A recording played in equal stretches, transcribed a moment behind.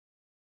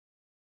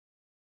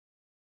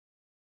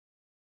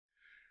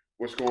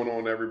What's going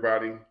on,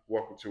 everybody?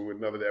 Welcome to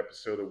another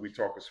episode of We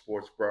Talking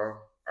Sports, bro.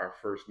 Our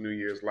first New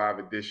Year's live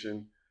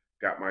edition.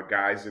 Got my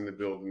guys in the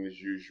building as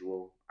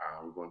usual.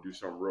 We're going to do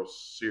something real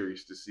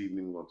serious this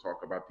evening. We're going to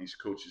talk about these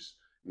coaches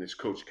and this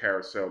coach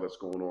carousel that's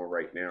going on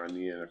right now in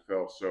the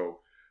NFL. So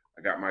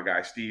I got my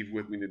guy Steve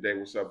with me today.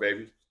 What's up,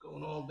 baby? What's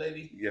going on,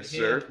 baby? Yes,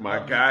 sir. My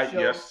guy.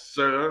 Yes,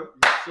 sir.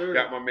 Yes, sir.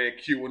 Got my man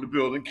Q in the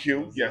building. Q.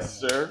 What's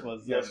Yes, up, sir. man?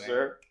 What's Yes, up,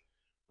 sir.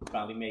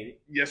 Finally made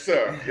it. Yes,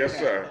 sir. Yes,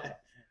 sir.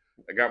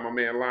 I got my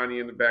man Lonnie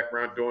in the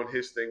background doing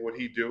his thing, what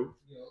he do.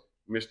 Yep.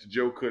 Mr.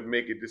 Joe couldn't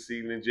make it this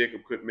evening.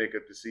 Jacob couldn't make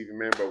it this evening,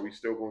 man, but we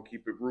still going to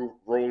keep it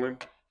rolling.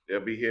 They'll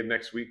be here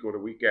next week or the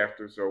week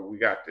after, so we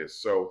got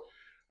this. So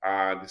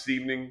this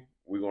evening,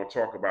 we're going to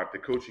talk about the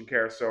coaching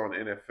carousel in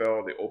the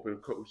NFL, the open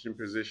coaching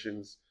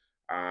positions,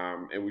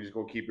 and we're just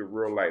going to keep it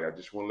real light. I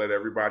just want to let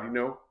everybody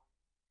know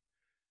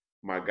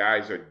my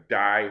guys are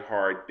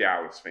die-hard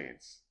Dallas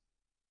fans.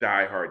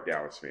 Die-hard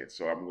Dallas fans.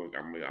 So I'm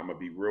gonna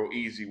be real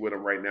easy with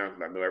them right now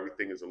because I know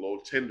everything is a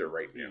little tender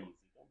right now.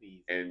 Don't be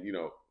easy. And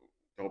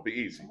don't be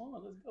easy. Come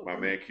on, let's go. My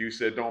man Q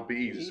said don't be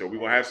easy. So we're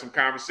gonna have some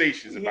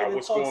conversations We about here to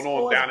what's talk going on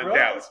sports, down in bro.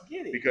 Dallas. Let's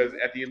get it. Because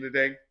at the end of the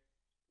day,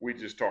 we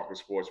just talking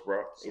sports,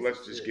 bro. So This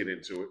let's is just it. get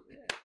into it.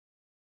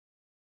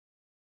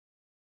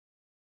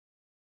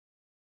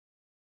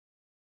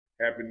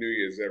 Happy New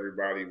Year's,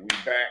 everybody. We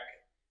back.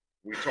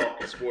 We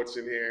talking sports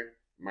in here.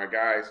 My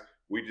guys,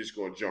 we just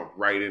gonna jump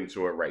right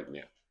into it right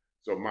now.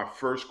 So my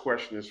first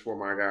question is for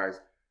my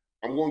guys.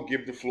 I'm gonna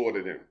give the floor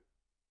to them.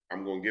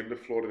 I'm gonna give the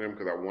floor to them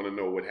because I want to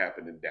know what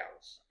happened in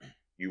Dallas.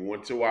 You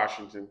went to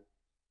Washington.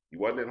 You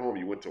wasn't at home.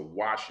 You went to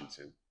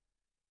Washington,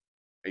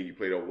 and you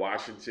played a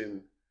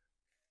Washington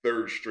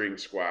third string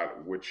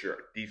squad with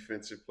your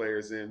defensive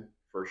players in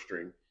first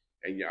string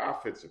and your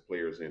offensive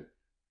players in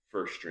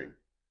first string.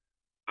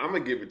 I'm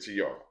gonna give it to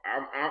y'all.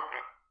 I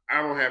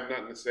don't have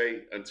nothing to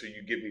say until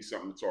you give me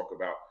something to talk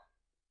about.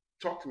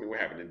 Talk to me what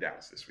happened in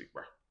Dallas this week,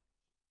 bro.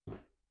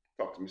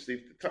 Talk to me,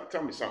 Steve.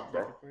 Tell me something,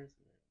 bro.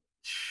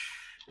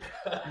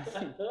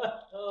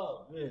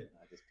 Oh man,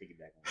 I just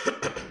piggyback on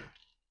that.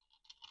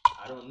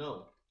 I don't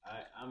know.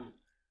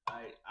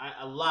 I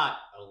a lot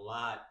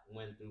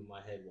went through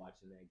my head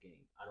watching that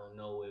game. I don't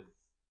know if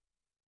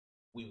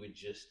we were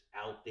just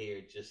out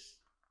there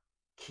just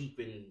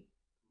keeping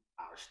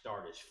our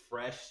starters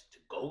fresh to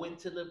go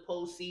into the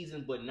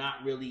postseason, but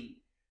not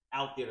really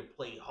out there to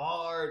play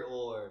hard,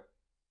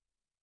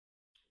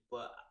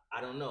 but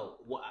I don't know.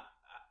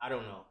 I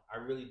don't know. I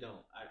really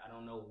don't. I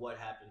don't know what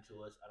happened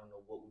to us. I don't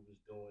know what we was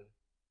doing.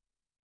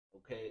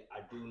 Okay, I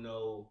do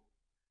know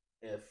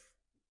if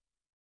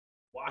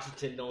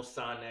Washington don't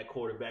sign that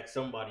quarterback,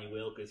 somebody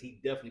will, because he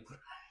definitely put on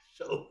a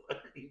show.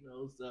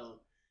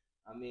 So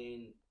I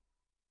mean,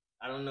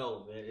 I don't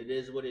know, man. It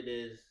is what it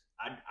is.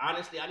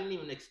 Honestly, I didn't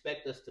even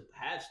expect us to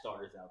have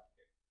starters out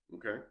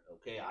there.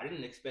 Okay, I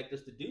didn't expect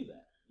us to do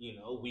that. We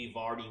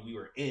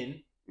were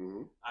in.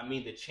 Mm-hmm. I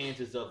mean, the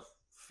chances of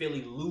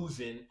Philly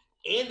losing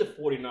and the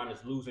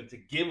 49ers losing to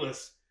give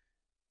us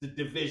the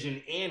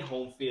division and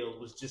home field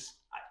was just,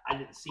 I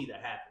didn't see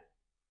that happening.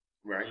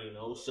 Right.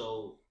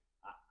 So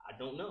I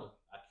don't know.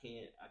 I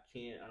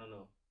don't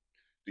know.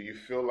 Do you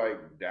feel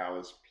like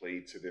Dallas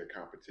played to their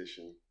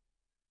competition,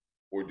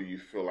 or do you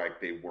feel like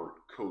they weren't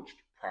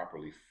coached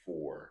properly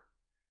for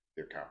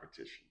their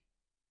competition?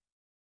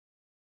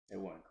 They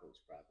weren't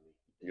coached properly.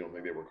 You don't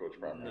think they were coached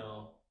properly?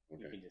 No. You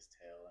can just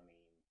tell. I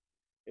mean,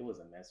 it was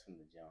a mess from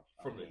the jump.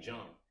 From the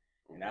jump.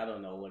 And I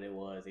don't know what it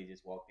was. They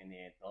just walked in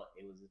there and thought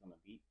they was just going to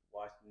beat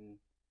Washington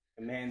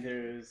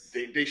Commanders.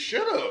 They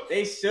should have.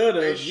 They should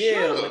have, yeah.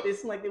 should've. But it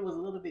seemed like they was a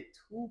little bit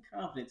too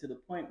confident to the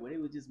point where they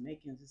were just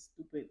making just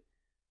stupid,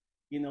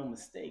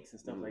 mistakes and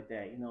stuff like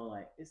that.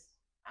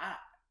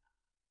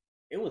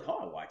 It was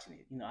hard watching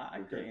it.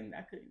 I couldn't,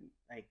 I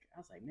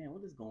was like, man,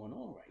 what is going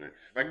on right now?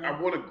 Like, I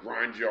want to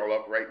grind y'all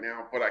up right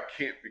now, but I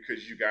can't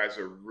because you guys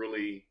are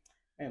really,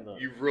 Man,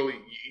 look, you're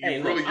going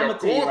I'm through gonna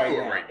tell you it right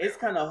right now. It's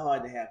kind of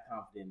hard to have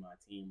confidence in my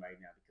team right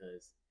now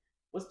because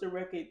what's the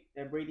record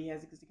that Brady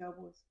has against the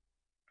Cowboys?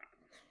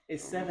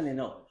 It's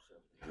 7-0.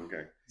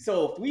 Okay.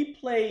 So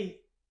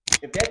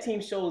if that team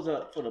shows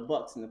up for the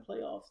Bucks in the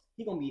playoffs,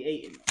 he's gonna be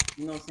 8-0.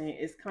 You know what I'm saying?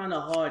 It's kind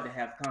of hard to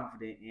have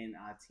confidence in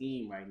our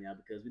team right now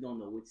because we don't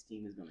know which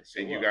team is gonna show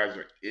up. And you guys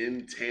are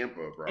in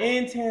Tampa, bro.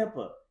 In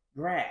Tampa,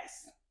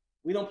 grass.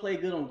 We don't play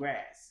good on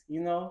grass.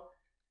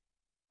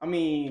 I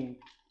mean,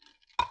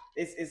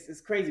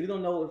 it's crazy. We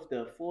don't know if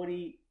the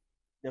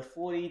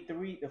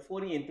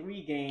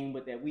 40-3 game,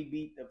 but that we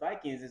beat the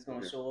Vikings is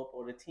gonna show up,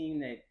 or the team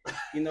that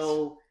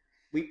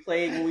we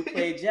played when we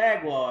played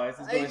Jaguars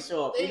is going to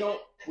show up.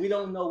 We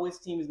don't know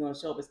which team is going to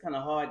show up. It's kind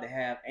of hard to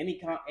have any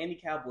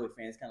Cowboy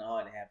fan. It's kind of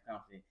hard to have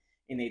confidence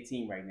in their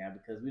team right now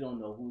because we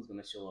don't know who's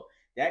going to show up.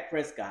 Dak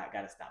Prescott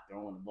got to stop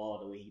throwing the ball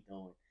the way he's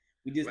throwing.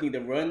 We just need to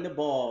run the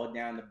ball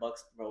down the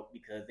Bucs' throat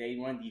because they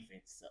run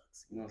defense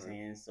sucks. You know what I'm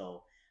saying?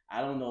 So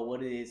I don't know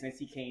what it is. Since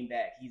he came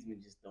back, he's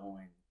been just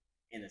throwing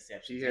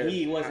interceptions.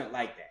 He wasn't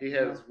like that. He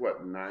has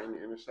 9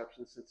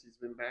 interceptions since he's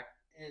been back.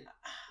 And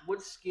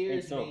what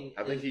scares so. me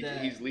I think is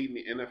that, he's leading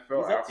the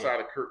NFL He's up outside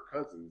there. of Kirk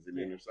Cousins in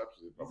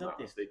interceptions, if He's I'm up not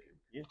there. mistaken.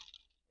 Yeah.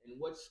 and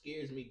what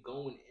scares me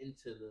going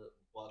into the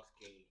Bucks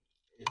game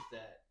is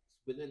that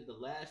within the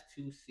last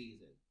 2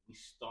 seasons, we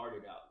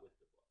started out with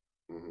the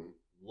Bucks, Mm-hmm.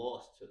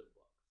 lost to the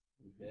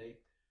Bucks. Okay,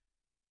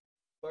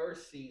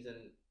 first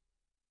season.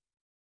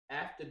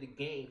 After the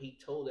game, he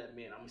told that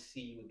man, "I'm gonna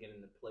see you again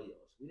in the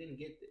playoffs." We didn't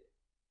get there.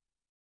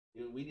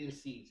 You know, we didn't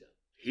see each other.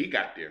 He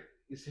got there.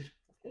 He said,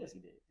 Of course he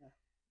did. Yeah.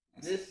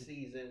 this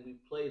season we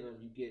play them,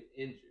 you get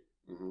injured.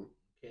 Mm-hmm.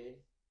 Okay,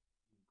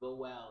 you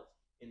go out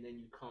and then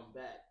you come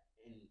back,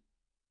 and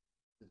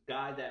the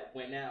guy that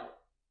went out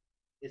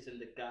isn't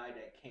the guy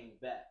that came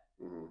back.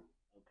 Mm-hmm.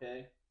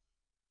 Okay.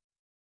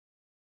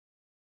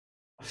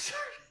 I'm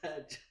sorry,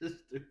 that just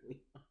threw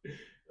me off.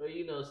 Well,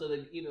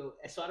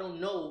 so I don't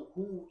know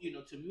who,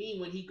 to me,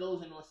 when he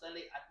goes in on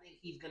Sunday, I think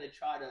he's going to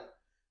try to,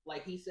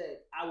 like he said,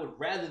 I would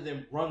rather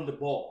them run the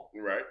ball.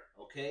 Right.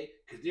 Okay?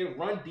 Because their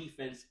run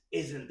defense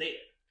isn't there.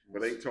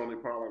 But ain't Tony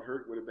Pollard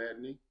hurt with a bad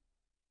knee?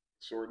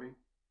 Sore knee?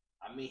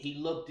 I mean, he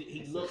looked,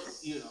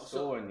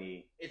 sore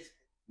knee. It's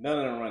none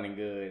of them running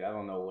good. I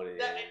don't know what it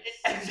is.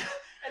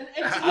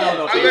 I don't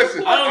know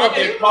if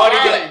they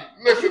partied.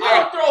 Listen,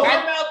 I'll throw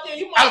him out there.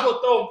 You might as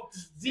well throw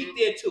Zeke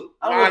there too.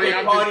 I don't know if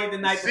they partied the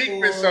night Zeke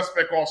before. been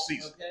suspect all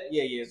season. Okay.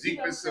 Yeah.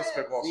 Zeke been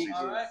suspect all season.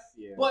 All right.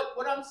 Yeah. But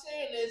what I'm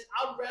saying is,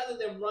 I'd rather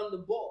them run the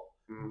ball.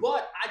 Mm-hmm.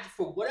 But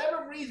for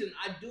whatever reason,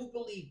 I do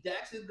believe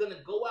Dax is going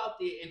to go out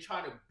there and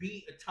try to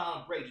beat a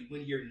Tom Brady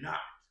when you're not.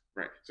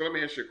 Right. So let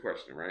me ask you a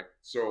question, right?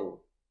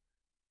 So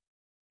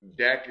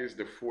Dak is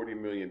the $40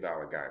 million guy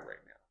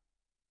right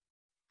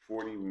now.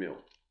 $40 million.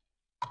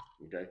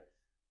 Okay?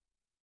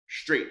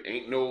 Straight.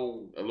 Ain't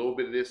no a little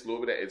bit of this, a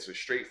little bit of that. It's a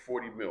straight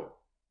 $40 million.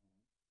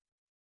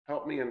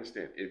 Help me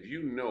understand. If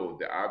you know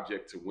the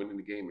object to winning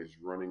the game is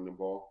running the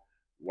ball,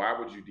 why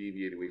would you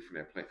deviate away from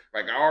that plan?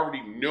 Like, I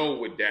already know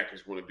what Dak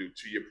is going to do.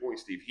 To your point,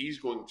 Steve, he's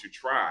going to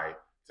try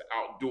to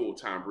outduel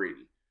Tom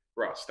Brady.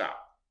 Bro, stop.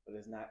 But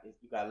it's not.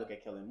 You got to look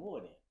at Kellen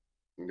Moore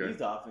then. Okay. He's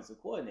the offensive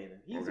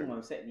coordinator. He's the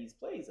one setting these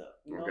plays up.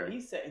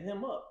 He's setting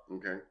him up.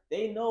 Okay.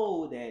 They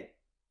know that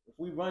if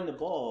we run the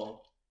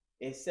ball,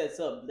 it sets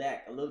up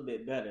Dak a little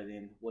bit better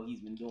than what he's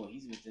been doing.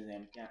 He's been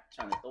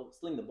trying to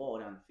sling the ball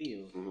down the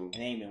field, and it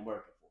ain't been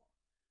working for him.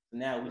 So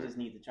now we just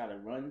need to try to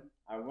run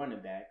our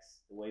running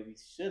backs the way we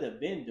should have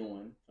been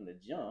doing from the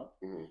jump,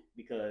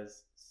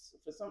 because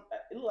for some,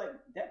 it looked like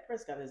Dak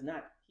Prescott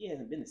he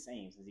hasn't been the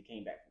same since he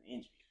came back from the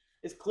injury.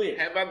 It's clear.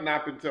 Have I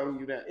not been telling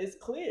you that? It's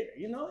clear.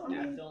 I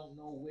don't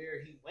know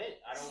where he went.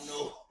 I don't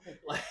know.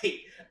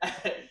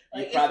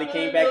 He probably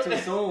came back too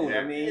soon. Yeah.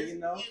 I mean,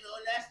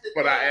 that's the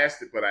But thing. I asked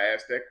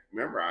that.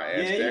 Remember, I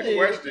asked that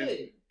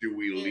question. Do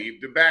we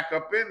leave the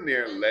backup in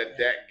there and let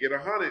Dak get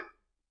 100?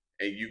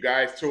 And you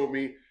guys told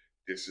me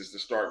this is the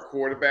starting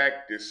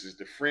quarterback. This is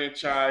the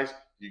franchise.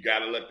 You got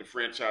to let the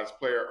franchise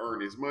player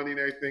earn his money and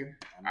everything.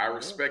 I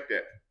respect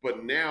that.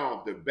 But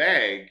now the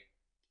bag,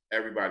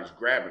 everybody's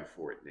grabbing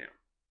for it now.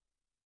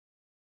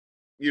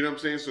 You know what I'm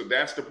saying? So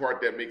that's the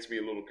part that makes me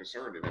a little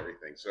concerned and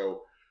everything.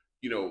 So,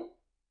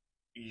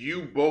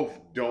 you both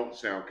don't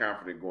sound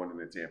confident going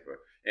into Tampa.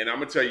 And I'm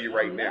going to tell you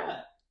right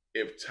now,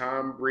 if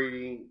Tom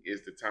Brady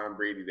is the Tom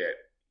Brady that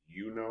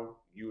you know,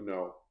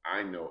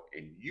 I know,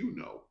 and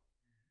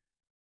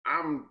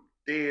I'm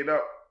dead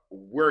up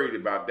worried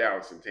about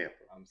Dallas and Tampa.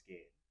 I'm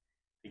scared.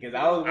 Because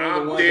I was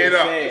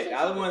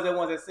one of the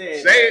ones that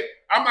said. Say it.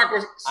 I'm not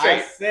going to say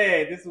it. I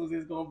said this was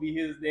going to be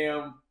his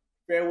damn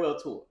farewell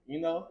tour,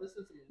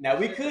 Now,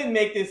 we could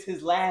make this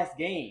his last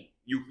game.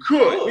 You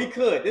could. We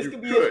could. This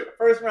could be his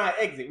first round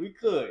exit. We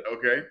could.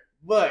 Okay.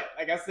 But,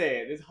 like I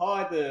said, it's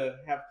hard to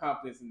have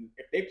confidence in.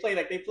 If they play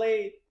like they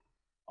played,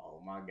 oh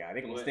my God,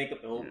 they're going to stink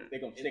up the whole. They're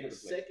going to stink up the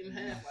place. Second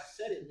half, I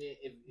said it, man.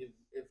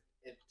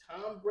 If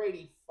Tom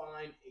Brady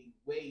find a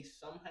way,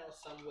 somehow,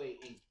 some way,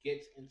 and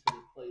gets into the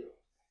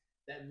playoffs,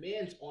 that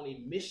man's on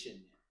a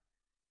mission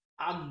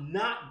now. I'm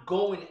not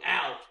going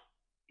out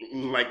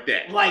like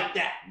that.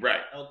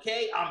 Right.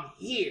 Okay? I'm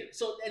here.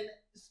 So then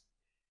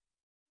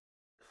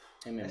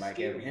him and Mike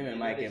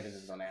Evans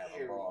is gonna have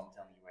a ball, I'm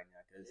telling you right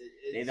now, because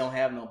they don't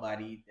have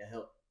nobody to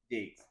help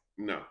Diggs.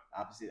 No.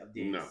 Opposite of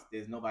Diggs. No.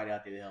 There's nobody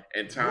out there to help.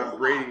 And Tom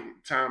Brady,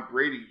 Tom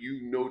Brady,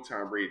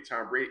 Tom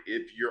Brady,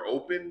 if you're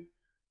open,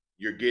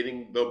 you're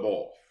getting the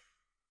ball.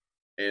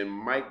 And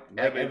Mike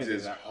Evans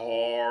is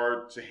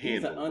hard to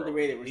handle. He's an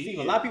underrated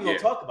receiver. A lot of people don't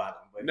talk about him.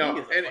 But no,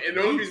 and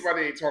the only reason why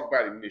they ain't talk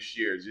about him this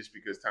year is just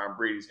because Tom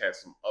Brady's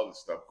has some other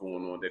stuff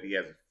going on that he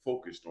hasn't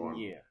focused on.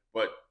 Yeah.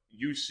 But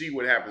you see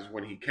what happens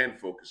when he can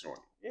focus on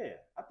it. Yeah.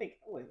 I think,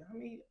 how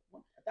many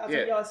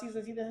 1,000-yard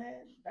seasons he done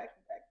had back?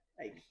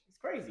 Like, it's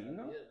crazy,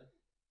 Yeah.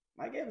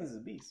 Mike Evans is a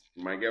beast.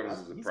 Mike Evans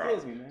is a problem.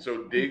 Scares me, man.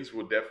 So Diggs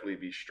will definitely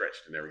be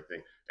stretched and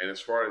everything. And as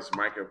far as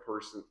Micah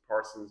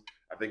Parsons,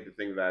 I think the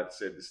thing that I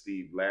said to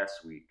Steve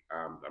last week,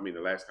 the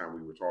last time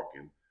we were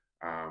talking,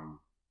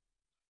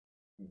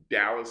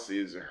 Dallas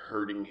is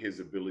hurting his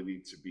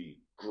ability to be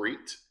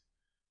great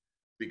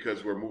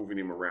because we're moving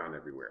him around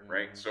everywhere,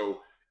 right? So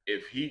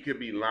if he could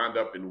be lined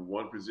up in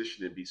one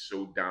position and be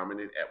so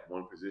dominant at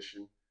one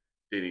position,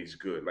 then he's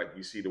good. Like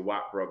you see the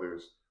Watt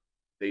brothers,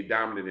 they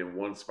dominant in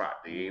one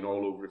spot. They ain't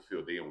all over the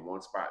field. They in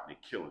one spot and they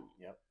killing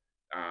you. Yep.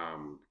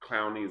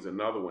 Clowney is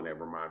another one that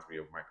reminds me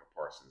of Michael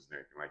Parsons.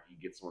 Like he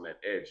gets on that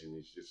edge and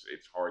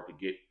it's hard to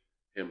get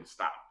him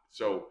stopped.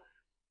 So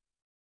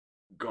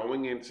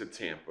going into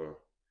Tampa,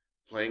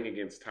 playing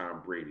against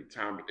Tom Brady,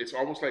 it's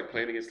almost like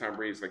playing against Tom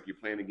Brady. It's like you're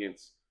playing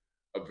against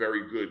a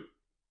very good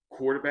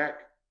quarterback,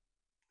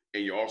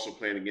 and you're also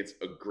playing against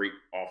a great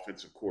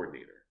offensive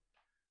coordinator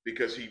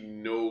because he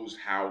knows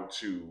how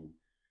to,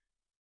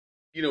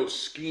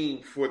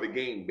 scheme for the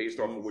game based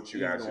off of what you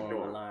guys are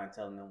doing. On the line,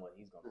 telling them what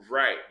he's going to do.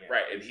 Right.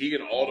 And he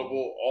can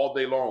audible all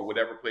day long,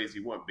 whatever plays he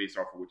wants based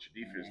off of what your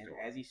defense is doing.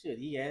 As he should.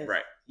 He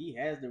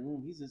has the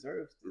room. He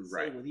deserves to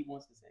say what he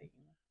wants to say.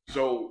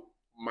 So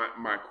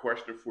my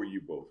question for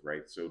you both,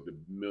 right? So the $1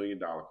 million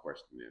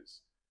question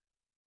is,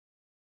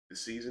 the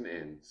season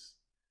ends.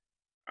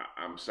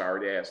 I'm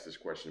sorry to ask this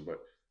question, but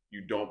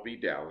you don't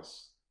beat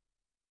Dallas.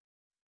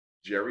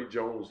 Jerry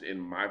Jones, in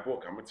my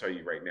book, I'm going to tell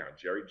you right now,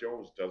 Jerry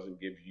Jones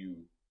doesn't give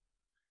you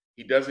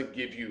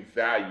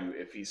value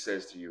if he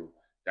says to you,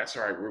 that's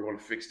all right, we're going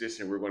to fix this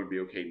and we're going to be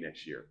okay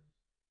next year.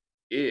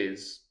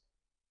 Is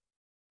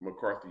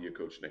McCarthy your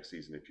coach next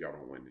season if y'all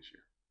don't win this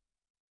year?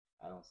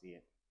 I don't see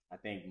it. I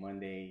think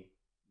Monday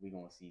we're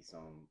going to see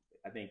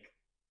I think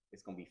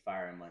it's going to be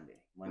firing Monday.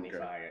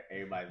 Fire.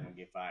 Everybody's going to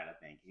get fired, I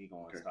think. He's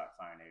going to start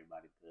firing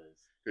everybody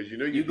because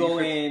you go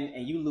in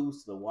and you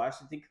lose to the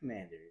Washington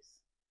Commanders,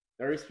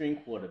 third-string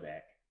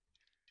quarterback,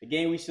 the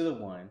game we should have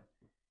won.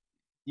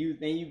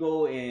 Then you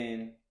go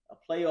in a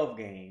playoff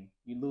game,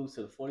 you lose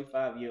to the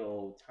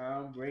 45-year-old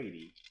Tom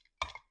Brady,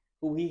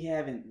 who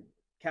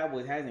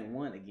Cowboys hasn't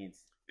won against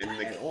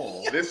at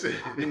all. Listen.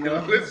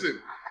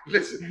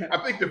 I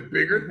think the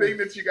bigger thing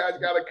that you guys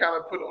got to kind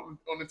of put on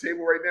the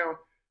table right now,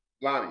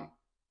 Lonnie,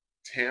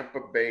 Tampa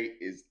Bay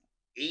is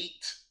 8-9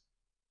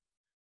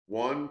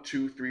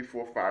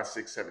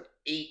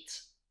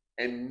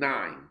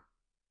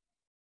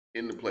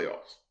 in the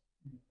playoffs.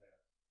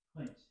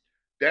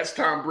 That's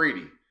Tom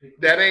Brady.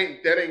 That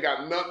ain't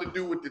got nothing to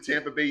do with the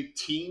Tampa Bay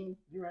team.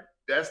 You're right.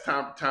 That's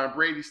Tom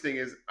Brady's thing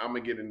is, I'm gonna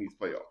get in these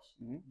playoffs,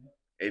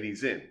 and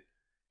he's in.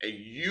 And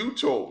you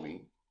told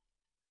me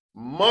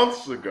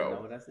months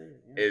ago,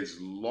 as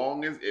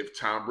long as if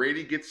Tom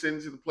Brady gets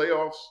into the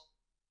playoffs,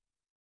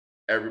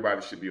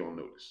 everybody should be on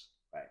notice.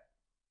 Right.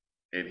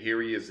 And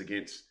here he is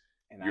against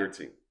your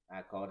team.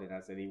 I called it. I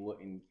said he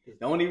wouldn't.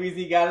 The only reason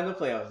he got in the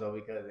playoffs though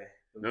because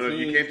no,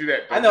 you can't do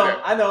that. I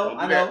know.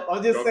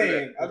 I'm just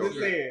saying.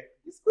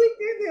 He squeaked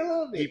in there a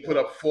little bit. He put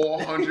up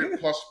 400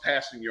 plus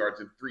passing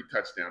yards and 3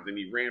 touchdowns, and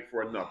he ran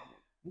for another one.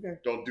 Okay.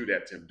 Don't do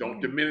that, Tim. Don't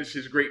diminish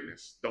his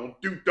greatness. Don't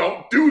do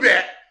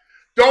that.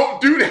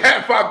 Don't do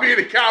that by being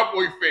a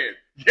Cowboy fan.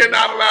 You're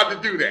not allowed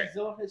to do that. He's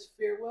on his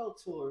farewell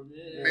tour,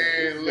 man.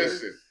 Man,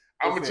 listen.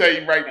 I'm gonna tell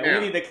you right now.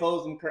 We need to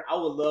close them. I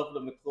would love for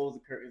them to close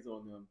the curtains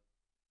on them,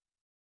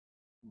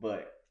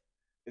 but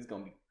it's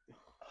gonna be rough.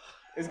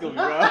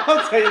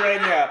 I'll tell you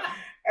right now.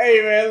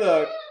 Hey man,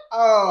 look.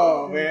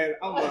 Oh man,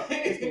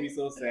 it's gonna be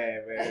so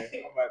sad, man.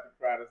 I'm about to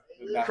cry.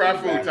 Cry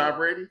for Tom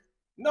Brady?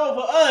 No,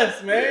 for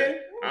us, man.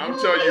 Yeah. I'm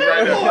telling you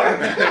right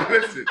now.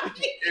 Listen,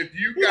 if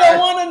you guys don't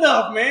want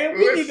enough, man.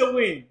 We need to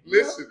win.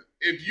 Listen,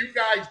 if you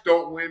guys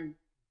don't win,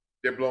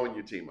 they're blowing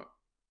your team up.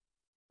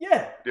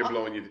 Yeah, they're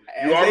blowing you.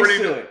 You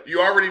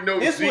already know.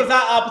 This was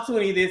our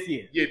opportunity this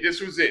year. Yeah,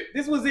 this was it.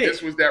 This was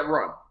that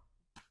run.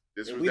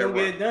 If we don't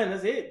get it done,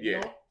 that's it.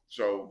 Yeah.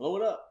 So blow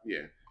it up.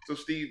 Yeah. So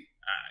Steve,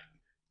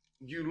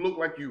 you look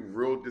like you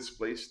real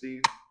displaced,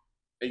 Steve,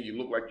 and you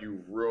look like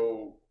you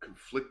real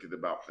conflicted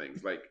about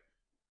things. Like,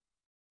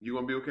 you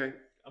gonna be okay?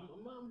 I'm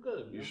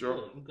good. You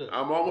sure? I'm good.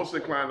 I'm almost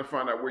inclined to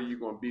find out where you're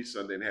gonna be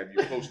Sunday and have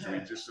you close to me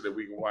just so that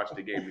we can watch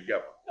the game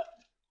together.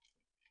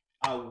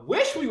 I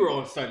wish we were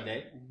on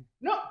Sunday.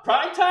 No,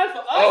 prime time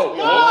for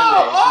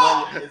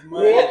us. It's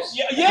Monday.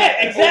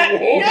 Yeah,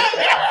 exactly. Yeah.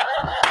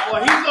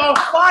 Well, he's on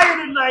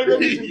fire tonight,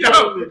 ladies and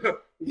gentlemen.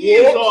 He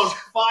is on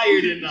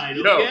fire tonight,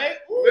 okay?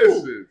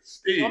 Listen,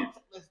 Steve,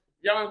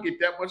 y'all don't get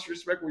that much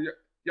respect when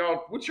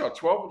y'all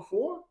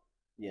 12-4?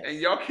 Yes. And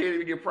y'all can't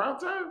even get prime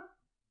time?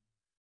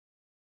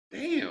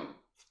 Damn.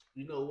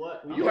 You know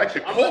what? You like the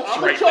Colts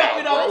right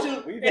now,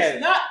 bro.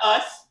 It's not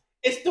us.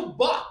 It's the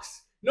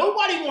Bucs.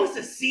 Nobody wants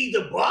to see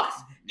the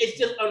Bucs. It's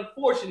just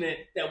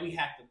unfortunate that we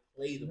have to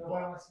play the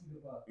Bucs.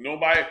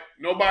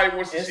 Nobody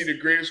wants to see the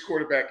greatest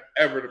quarterback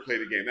ever to play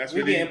the game. That's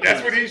what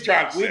he's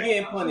trying to say. We're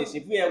getting punished.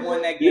 If we had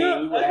won that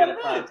game, we would have had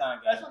a prime time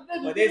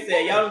game. But they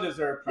said y'all don't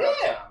deserve prime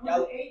time.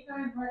 Y'all 8-9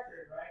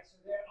 record, right? So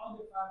they're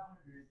under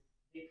 500.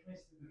 They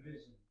clinched the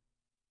division.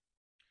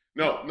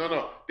 No.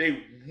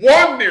 They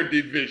won their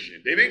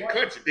division. They didn't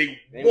clinch it. They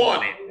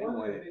won it.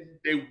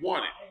 They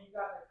won it. And you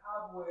got the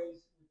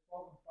Cowboys with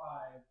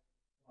 12-5.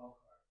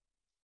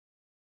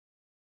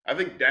 I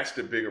think that's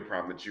the bigger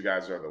problem, that you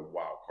guys are the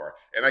wild card.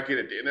 And I get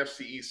it. The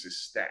NFC East is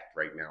stacked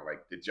right now.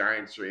 Like, the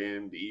Giants are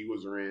in, the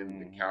Eagles are in,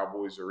 the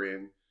Cowboys are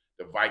in,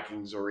 the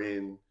Vikings are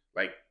in.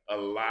 Like, a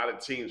lot of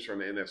teams from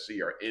the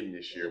NFC are in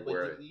this year. Yeah, but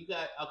Where you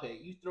got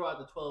you throw out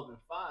the 12-5,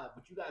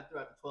 but you got to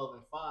throw out the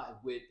 12-5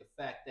 with the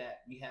fact that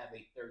we have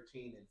a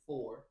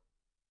 13-4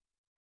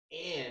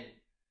 and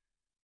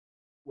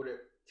with a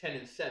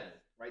 10-7,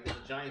 right? The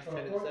Giants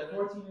 10-7. 14-3.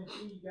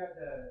 You got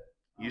the.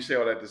 you say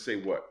all that to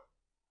say what?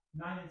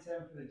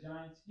 9-7 for the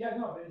Giants. Yeah,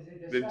 no,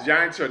 but The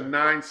Giants are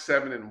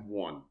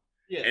 9-7-1.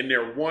 Yeah, And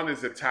their one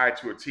is a tie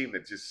to a team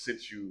that just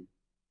sits you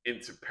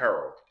into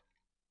peril.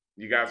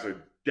 You guys are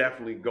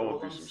definitely going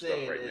through some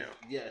stuff right now.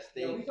 Yes,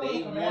 Yeah, they we thought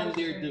the won Commanders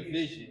their was gonna be a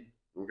division,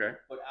 Okay.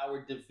 but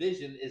our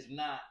division is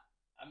not.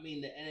 I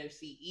mean, the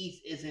NFC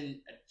East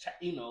isn't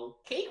a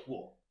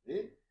cakewalk.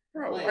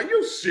 Bro, Like- are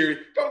you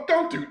serious?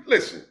 Don't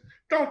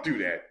do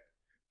that.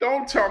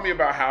 Don't tell me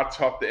about how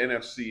tough the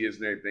NFC is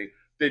and everything.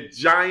 The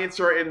Giants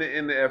are in the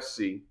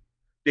NFC.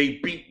 They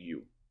beat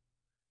you.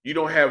 You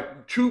don't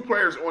have two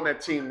players on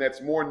that team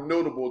that's more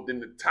notable than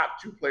the top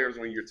two players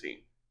on your team.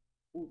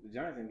 Ooh, the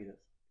Giants didn't beat us.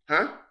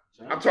 Huh?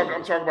 I'm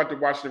talking about the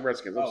Washington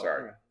Redskins. I'm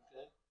sorry. Okay.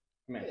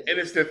 Commanders. And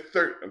it's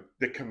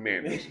the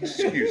Commanders.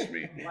 Excuse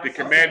me. The It's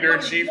Commander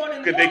in Chief. one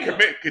and Could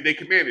one. they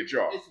commanded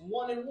y'all? It's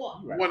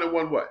 1-1. Right.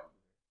 1-1 what?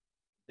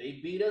 They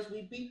beat us.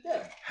 We beat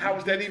them. How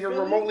is that even Philly?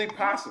 remotely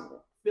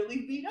possible?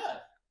 Philly beat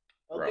us.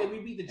 Okay, Bro. we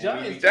beat the And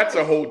Giants. That's a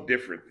twice. whole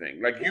different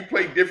thing. Like you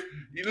play different.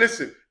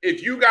 Listen,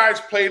 if you guys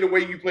play the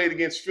way you played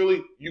against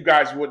Philly, you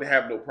guys wouldn't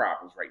have no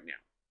problems right now.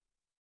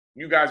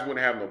 You guys wouldn't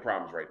have no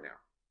problems right now.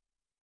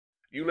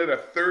 You let a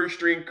third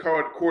string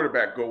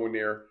quarterback go in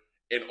there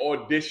and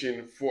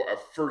audition for a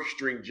first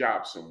string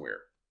job somewhere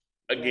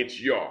against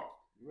y'all.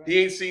 Right. He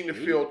ain't seen the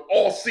field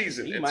all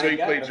season until might he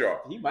got played the- y'all.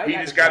 He might He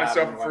got just the got job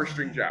himself in a first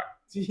string job.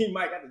 He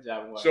might got the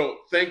job. in So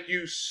thank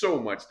you so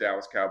much,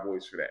 Dallas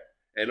Cowboys, for that.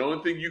 And the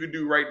only thing you can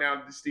do right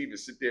now, Steve,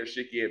 is sit there and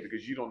shake your head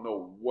because you don't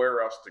know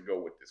where else to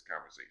go with this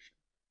conversation.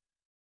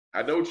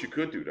 I know what you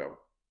could do, though.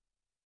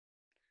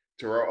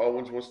 Terrell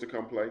Owens wants to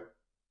come play.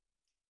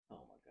 Oh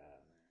my god,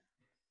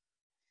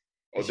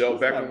 Odell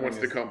Let's not Beckham bring wants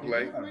to this- come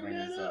play. let's not bring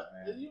this up,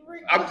 man.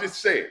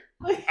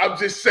 I'm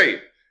just saying.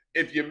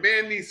 If your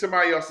man needs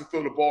somebody else to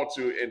throw the ball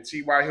to and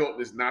T.Y.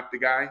 Hilton is not the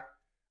guy,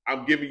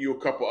 I'm giving you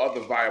a couple other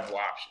viable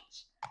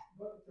options.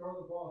 But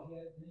throw the ball. He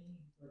had me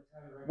or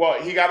Tyler Wright.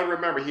 Well, he got to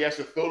remember he has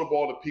to throw the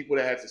ball to people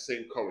that has the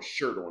same color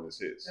shirt on as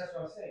his. That's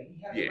what I'm saying.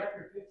 He had Yeah. a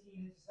record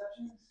 15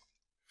 interceptions.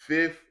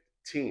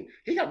 15.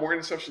 He got more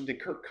interceptions than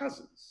Kirk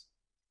Cousins.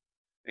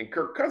 And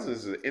Kirk Cousins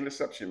is an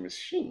interception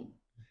machine.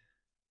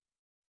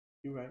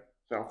 You're right.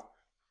 So,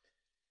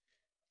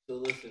 So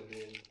listen,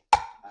 man.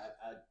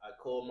 I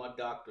called my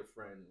doctor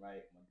friend,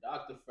 right? My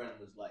doctor friend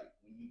was like,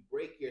 when you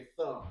break your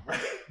thumb, right?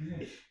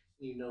 And it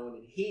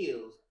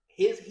heals.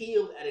 His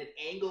heals at an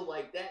angle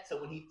like that, so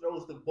when he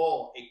throws the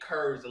ball, it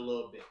curves a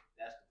little bit.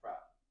 That's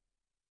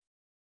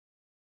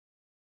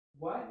the problem.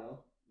 What?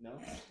 No.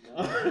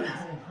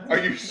 are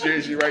you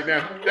serious right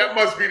now? That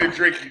must be the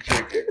drink you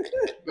drinking.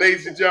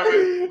 Ladies and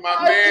gentlemen,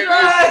 my man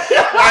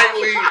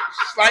is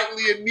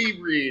slightly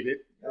inebriated.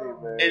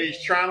 And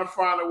he's trying to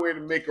find a way to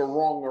make a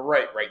wrong or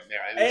right now.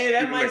 And Hey, it's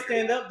that through might liquor.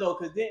 stand up though,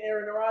 because didn't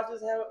Aaron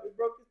Rodgers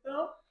broke his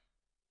thumb?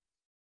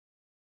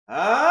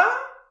 Huh?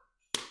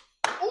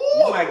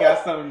 You might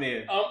got something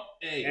there.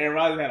 Hey, Aaron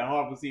Rodgers had a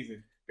horrible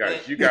season.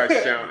 Guys, you guys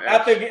sound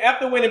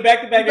After winning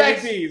back-to-back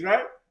Thanks. MVPs,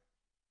 right?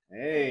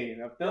 Hey,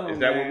 I'm telling Is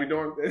you, that man. what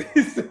we're doing?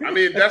 I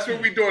mean, if that's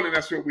what we're doing, then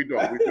that's what we're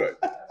doing. We're good.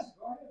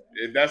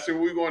 If that's where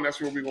we're going, that's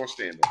where we're going to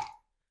stand on.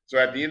 So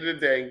at the end of the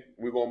day,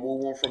 we're going to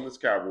move on from this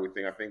Cowboy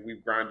thing. I think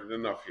we've grinded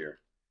enough here,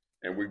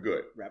 and we're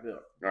good. Wrap it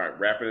up. All right,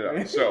 wrapping it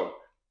up. So,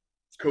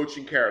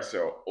 coaching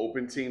carousel,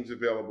 open teams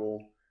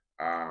available.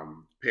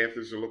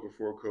 Panthers are looking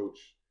for a coach.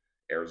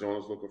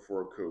 Arizona's looking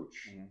for a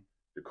coach. Mhm.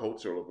 The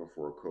Colts are looking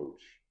for a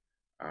coach.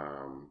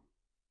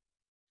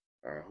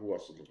 Who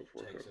else is looking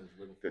for a coach? Texans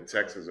looking for The a coach.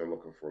 Texans are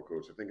looking for a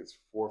coach. I think it's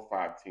 4 or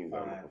 5 teams that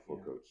are looking for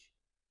a coach.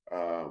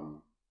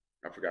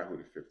 I forgot who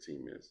the 5th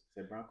team is.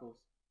 Said Broncos.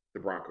 The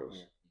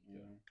Broncos.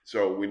 Yeah.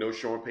 So we know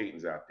Sean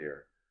Payton's out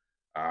there.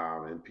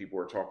 And people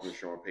are talking to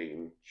Sean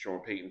Payton. Sean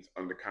Payton's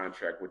under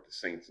contract with the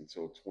Saints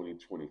until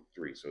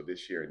 2023. So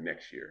this year and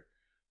next year.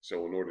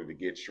 So in order to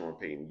get Sean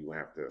Payton, you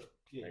have to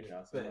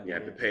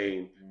pay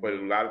him. But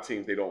a lot of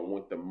teams, they don't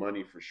want the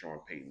money for Sean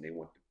Payton. They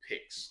want the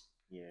picks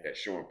that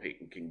Sean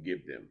Payton can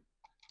give them.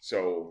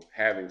 So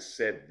having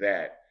said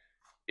that,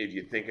 if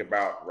you think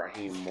about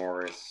Raheem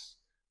Morris,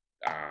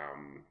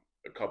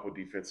 a couple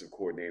defensive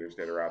coordinators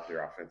that are out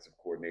there, offensive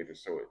coordinators.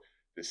 So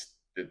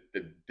the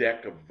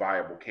deck of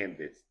viable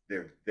candidates,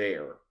 they're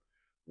there.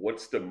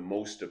 What's the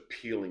most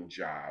appealing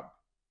job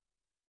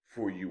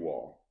for you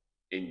all,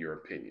 in your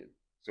opinion?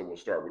 So we'll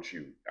start with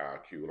you,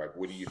 Q. Like,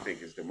 what do you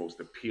think is the most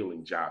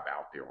appealing job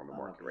out there on the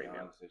market right now?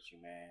 Honest with you,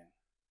 man.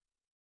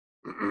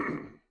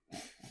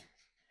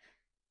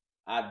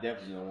 I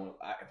definitely don't want.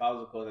 If I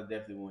was a coach, I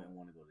definitely wouldn't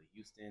want to go to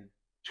Houston.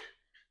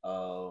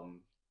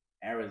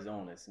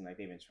 Arizona seems like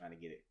they've been trying to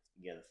get it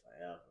together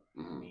forever.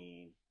 Mhm. I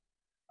mean,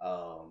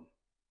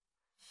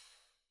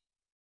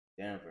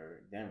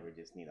 Denver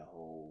just need a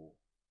whole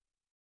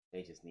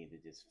They just need to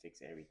just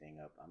fix everything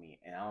up. I mean,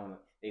 and I don't know.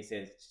 They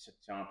said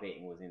Sean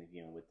Payton was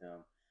interviewing with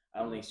them. I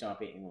don't think Sean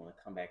Payton want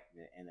to come back to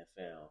the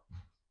NFL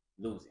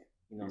losing.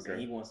 You know what I'm saying?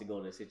 He wants to go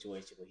to a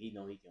situation where he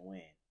know he can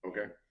win.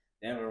 Okay.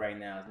 And Denver right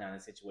now is not in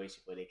a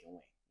situation where they can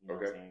win. You know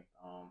what I'm saying?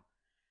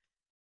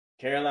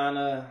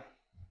 Carolina's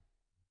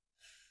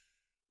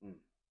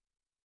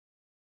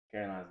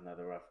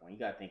another rough one. You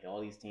got to think of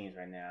all these teams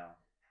right now.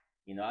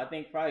 You know, I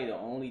think probably the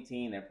only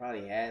team that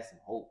probably has some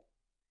hope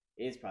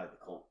is probably the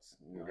Colts.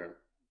 You know,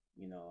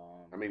 you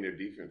know. I mean, their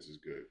defense is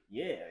good.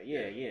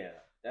 Yeah.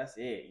 That's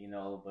it. You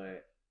know,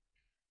 but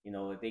you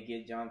know, if they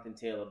get Jonathan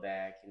Taylor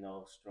back, you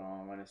know,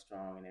 running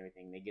strong and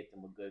everything, they get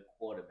them a good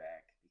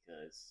quarterback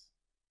because,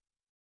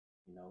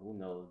 you know, who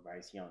knows,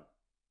 Bryce Young.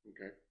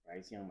 Okay.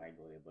 Bryce Young might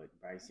go there, but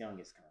Bryce Young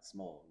is kind of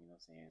small, you know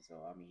what I'm saying?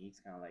 So, I mean,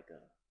 he's kind of like a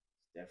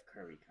Steph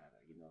Curry kind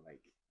of, you know, like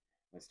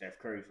when Steph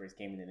Curry first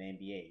came into the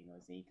NBA, you know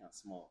what I'm saying? He's kind of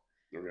small,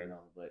 you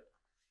know, but,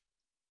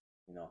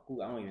 you know, I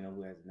don't even know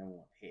who has the number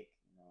 1 pick.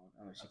 You know, I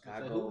don't know,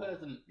 Chicago.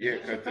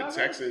 Because the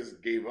Texans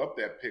gave up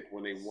that pick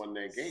when they won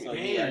that game. So,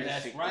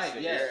 that's right.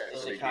 Yes.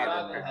 So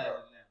Chicago has it now.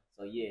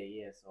 So,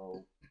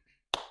 so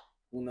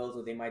who knows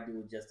what they might do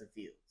with Justin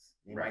Fields.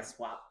 They might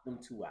swap them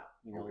two out.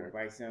 You know,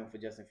 Bryce Young for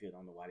Justin Fields. I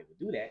don't know why they would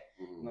do that.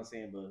 You know what I'm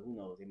saying? But who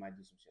knows? They might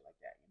do some shit like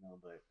that, you know.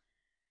 But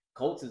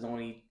Colts is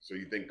only... So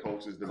you think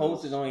Colts is the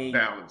most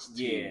balanced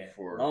team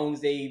for... as long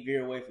as they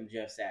veer away from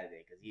Jeff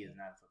Saturday, because he is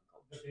not a fucking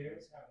coach. The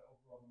Bears have the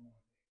overall number 1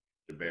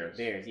 pick. The Bears?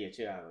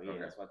 Chicago. Yeah,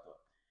 that's what I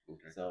thought.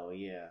 Okay. So,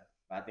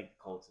 but I think the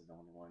Colts is the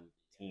only one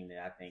team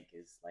that I think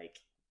is like...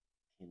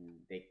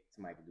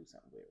 somebody can do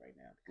something with right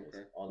now. Because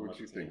all the what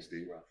you think,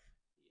 Steve? Rough.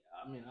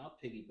 I mean, I'll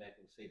piggyback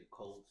and say the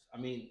Colts. I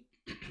mean,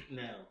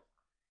 now,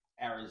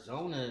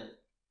 Arizona,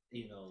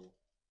 you know,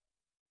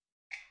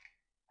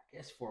 I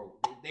guess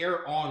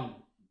they're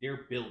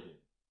building.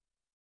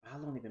 How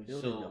long have they been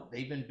building? So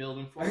they've been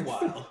building for a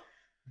while.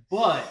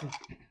 But,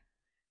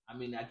 I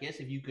mean, I guess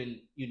if you can,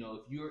 you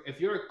know, if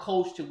you're a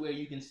coach to where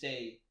you can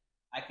say,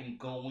 I can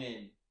go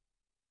in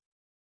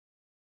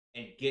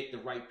and get the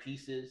right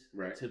pieces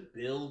to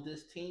build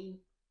this team,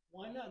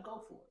 why not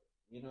go for it?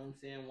 You know what I'm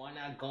saying? Why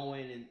not go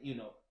in and, you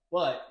know,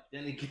 but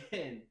then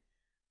again,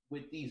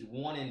 with these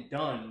one and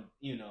done,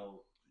 you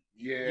know,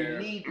 you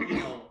need, you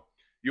know,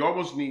 you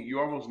almost need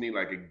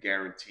like a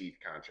guaranteed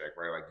contract,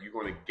 right? Like you're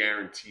going to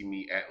guarantee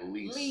me at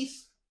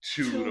least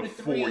 2 to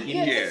 4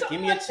 years.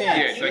 Give me a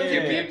chance.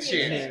 Give me a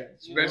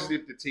chance, especially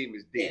if the team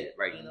is dead.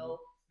 Like, you know,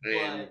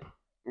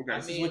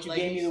 this is what you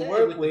gave me to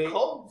work with. The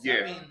Colts,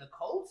 I mean, the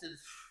Colts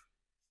is,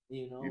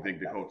 you know, you think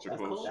the Colts are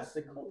close? That's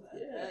the Colts.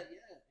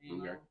 You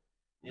know,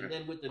 and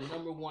then with the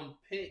number 1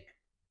 pick.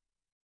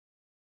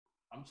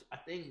 I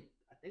think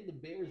the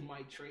Bears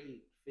might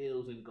trade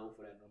Fields and go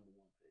for that number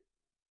 1 pick.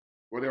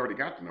 Well, they already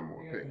got the number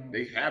 1 pick.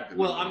 They have the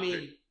number 1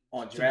 pick. Pick.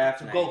 On draft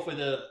to go for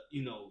the,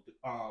 you know, the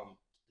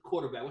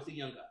quarterback. What's the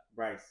young guy?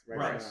 Bryce.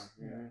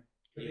 Yeah.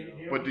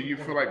 But do you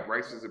feel like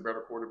Bryce is a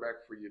better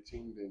quarterback for your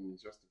team than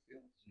Justin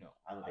Fields? No,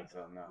 I don't think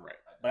so. No. Right.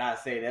 But I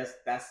say that's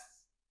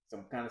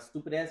some kind of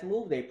stupid ass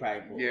move they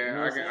probably pulled. Yeah, you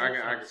know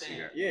I can see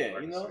that. Yeah,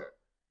 you know.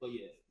 But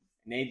yeah.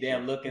 And they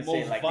damn look and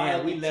say like,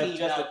 damn, we left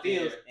Justin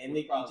Fields, and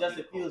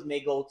Justin Fields may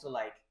go to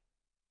like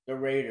the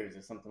Raiders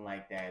or something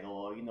like that,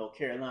 or you know,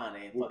 Carolina.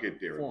 And we'll get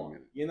there in a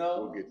minute. You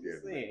know, we'll get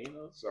there. You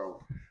know.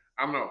 So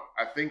I don't know.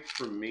 I think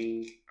for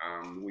me,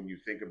 when you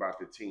think about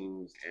the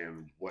teams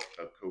and what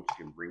a coach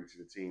can bring to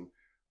the team,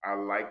 I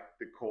like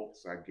the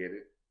Colts. I get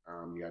it.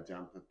 You got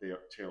Jonathan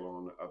Taylor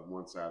on the other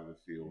one side of the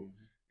field,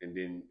 and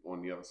then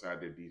on the other side,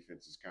 their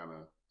defense is kind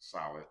of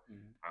solid.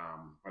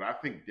 But I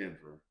think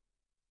Denver.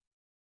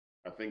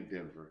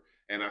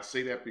 And I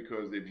say that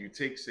because if you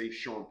take, say,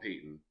 Sean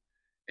Payton,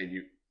 and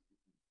you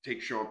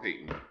take Sean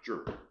Payton,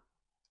 Drew,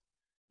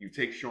 you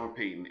take Sean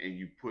Payton and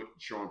you put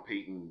Sean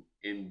Payton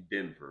in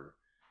Denver,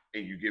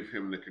 and you give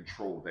him the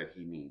control that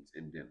he needs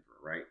in Denver,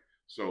 right?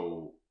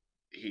 So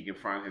he can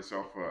find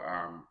himself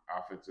an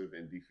offensive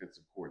and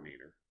defensive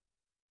coordinator.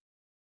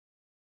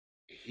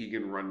 He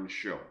can run the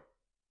show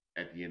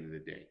at the end of the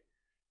day.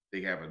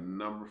 They have a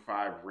number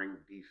 5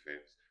 ranked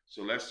defense.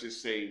 So let's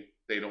just say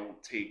they don't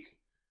take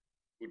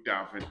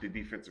the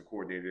defensive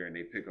coordinator and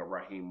they pick up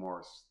Raheem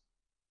Morris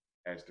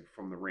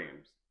from the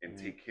Rams and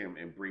take him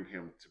and bring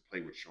him to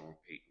play with Sean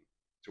Payton,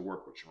 to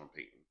work with Sean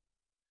Payton.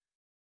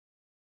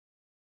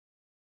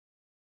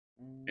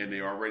 And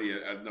they're already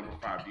a number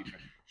 5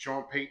 defense.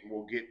 Sean Payton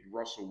will get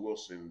Russell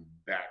Wilson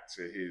back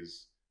to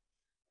his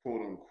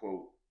quote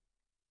unquote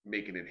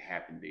making it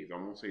happen days. I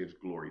won't say it's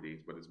glory days,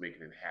 but it's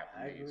making it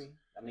happen days. I agree.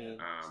 I mean,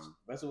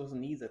 Russell Wilson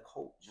needs a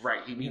coach.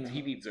 Right. He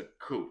needs a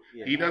coach.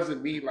 Yeah. He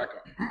doesn't need like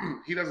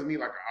an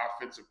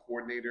offensive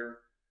coordinator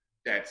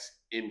that's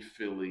in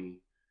Philly.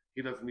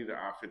 He doesn't need an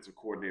offensive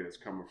coordinator that's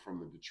coming from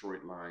the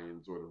Detroit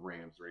Lions or the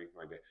Rams or anything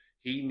like that.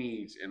 He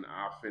needs an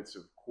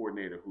offensive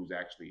coordinator who's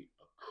actually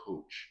a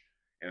coach.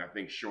 And I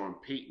think Sean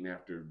Payton,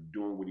 after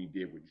doing what he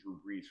did with Drew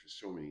Brees for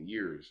so many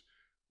years,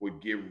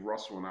 would give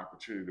Russell an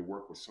opportunity to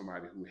work with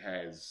somebody who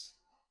has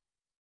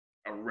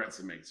a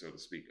resume, so to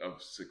speak,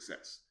 of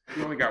success.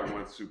 He only got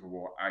 1 Super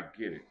Bowl. I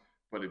get it.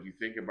 But if you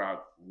think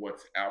about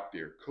what's out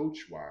there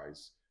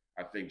coach-wise,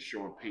 I think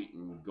Sean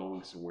Payton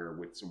going somewhere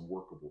with some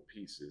workable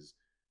pieces.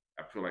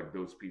 I feel like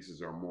those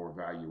pieces are more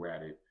value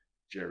added.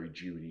 Jerry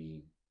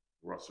Jeudy,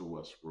 Russell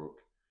Westbrook,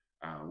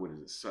 what is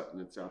it, Sutton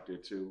that's out there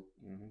too?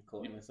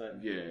 Courtland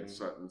Sutton. Yeah,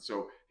 Sutton.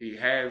 So he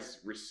has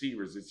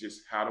receivers. It's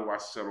just how do I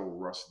settle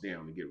Russ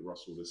down to get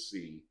Russell to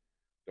see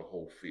the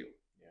whole field?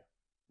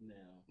 Now,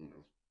 You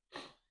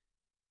know.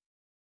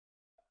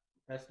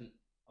 that's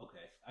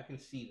okay. I can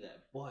see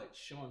that, but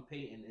Sean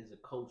Payton is a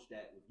coach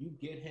that if you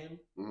get him,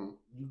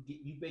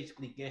 you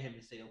basically get him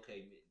and say,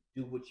 okay, man,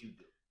 do what you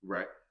do.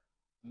 Right.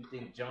 You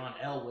think John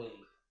Elway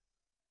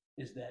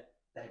is that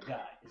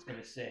guy? Is going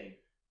to say,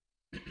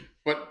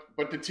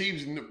 but the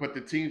teams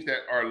that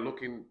are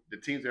looking, the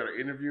teams that are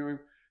interviewing,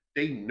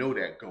 they know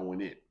that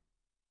going in.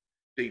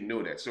 They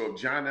know that. So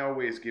if John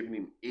Elway is giving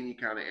him any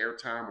kind of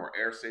airtime, or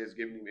Irsay is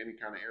giving him any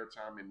kind of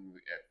airtime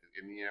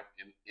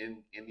in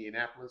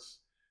Indianapolis,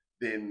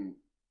 then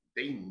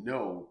they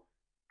know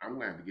I'm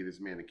going to have to get this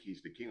man the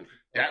keys to the kingdom.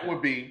 That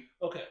would be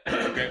okay.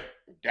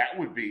 That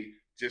would be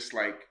just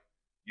like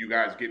you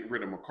guys getting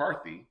rid of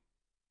McCarthy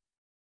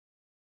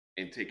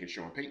and taking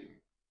Sean Payton.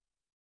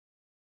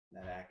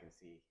 That I can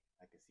see.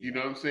 You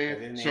know what I'm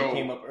saying? His name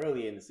came up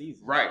early in the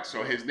season. Right.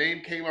 So his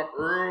name came up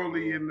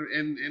early in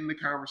the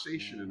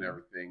conversation and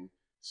everything,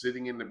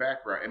 sitting in the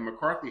background. And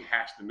McCarthy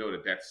has to know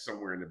that that's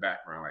somewhere in the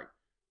background, like,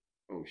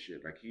 oh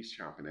shit, like he's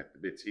chomping at the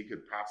bits. He could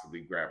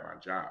possibly grab my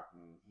job.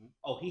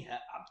 Oh, he had.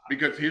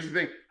 Because here's the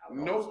thing: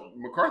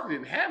 McCarthy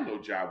didn't have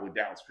no job when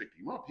Dallas picked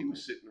him up. He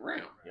was sitting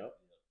around. Yep.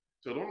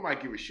 So don't nobody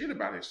give a shit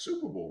about his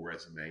Super Bowl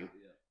resume. Yeah.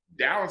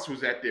 Dallas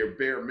was at their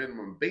bare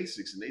minimum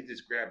basics, and they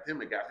just grabbed him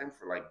and got him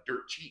for like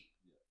dirt cheap.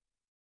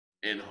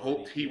 And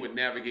hoped he would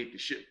navigate the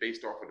ship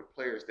based off of the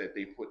players that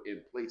they put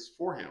in place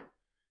for him.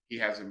 He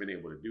hasn't been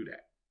able to do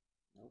that.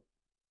 Nope.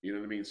 You know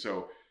what I mean?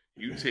 So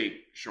you take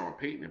Sean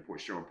Payton and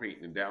put Sean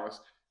Payton in Dallas,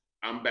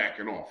 I'm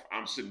backing off.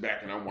 I'm sitting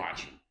back and I'm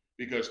watching.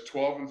 Because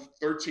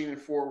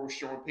 13-4 with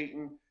Sean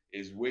Payton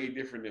is way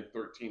different than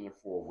 13-4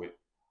 with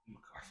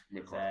McCarthy.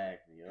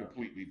 Exactly. Yep.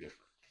 Completely different.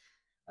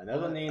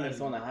 Another name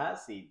that's on the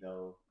hot seat,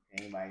 though,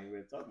 anybody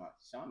really talking about,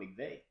 Sean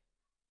McVay.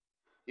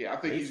 Yeah, I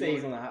think he's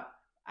on the hot.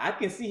 I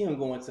can see him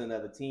going to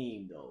another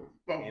team though,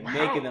 and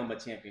making them a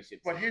championship team.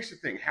 But here's the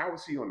thing: how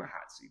is he on the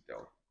hot seat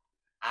though?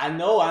 I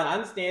know, I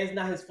understand it's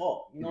not his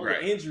fault. You know,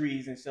 right. The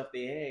injuries and stuff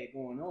they had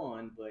going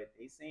on, but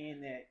they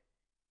saying that,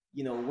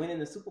 you know, winning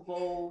the Super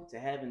Bowl to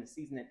having the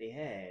season that they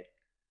had,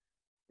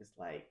 it's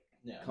like,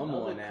 come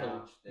on now.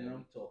 Coach that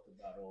we talked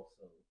about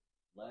also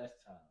last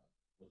time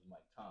was Mike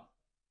Tomlin.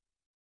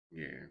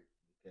 Yeah.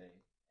 Okay,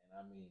 and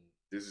I mean,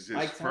 this is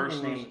his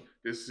first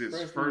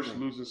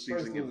losing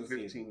season in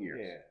 15 years.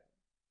 Yeah.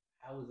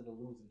 How is it a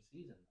losing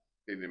season?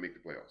 They didn't make the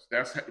playoffs.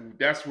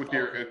 That's what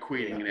they're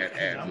equating that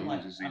as a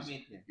losing season. I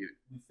mean,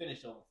 we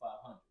finished over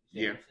 500.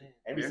 Yeah.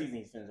 Every season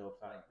he's finished over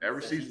 500.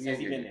 Every season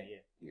he's been there.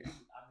 Yeah.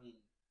 I mean,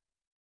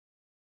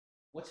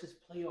 what's his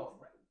playoff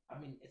record? I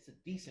mean, it's a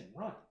decent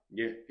run.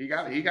 Yeah, he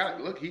got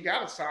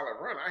a solid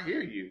run. I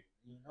hear you.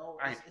 You know,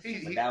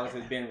 but that was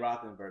his Ben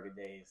Roethlisberger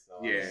days.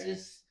 So yeah, it's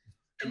just,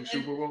 two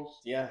Super Bowls.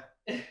 Yeah.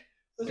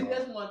 But see,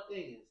 that's one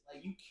thing is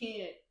like you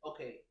can't.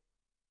 Okay,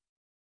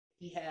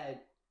 he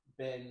had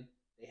Ben.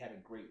 They had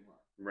a great run,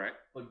 right?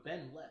 But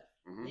Ben left.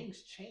 Mm-hmm.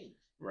 Things changed,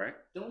 right?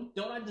 Don't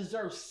I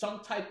deserve some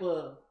type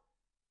of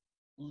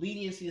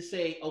leniency to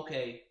say,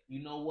 okay,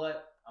 you know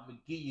what? I'm gonna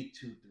give you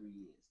 2-3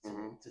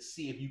 years to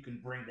see if you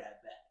can bring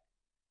that back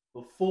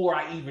before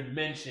I even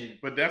mention.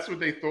 But that's what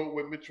they thought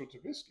with Mitchell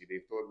Trubisky. They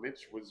thought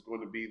Mitch was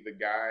going to be the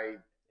guy,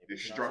 the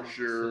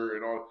structure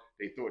and all.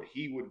 They thought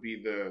he would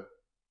be the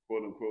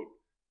quote unquote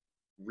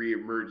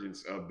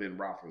reemergence of Ben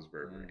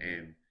Roethlisberger,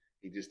 and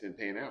he just didn't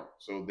pan out.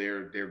 So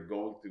they're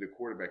going through the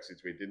quarterback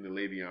situation. Then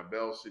the Le'Veon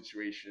Bell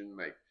situation,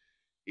 like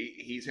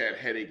he's had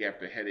headache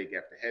after headache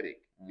after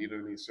headache. You know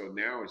what I mean? So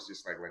now it's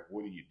just like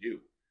what do you do?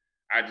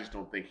 I just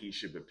don't think he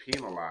should be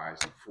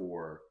penalized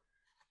for,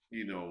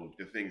 you know,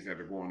 the things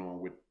that are going on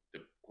with the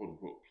quote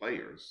unquote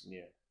players.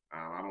 Yeah.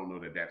 I don't know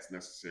that that's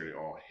necessarily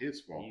all his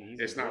fault.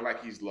 It's not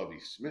like he's Lovie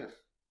Smith.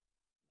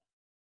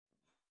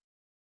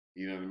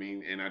 You know what I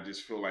mean? And I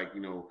just feel like, you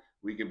know,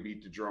 we can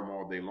beat the drum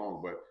all day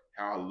long, but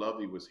how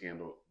Lovie was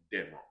handled,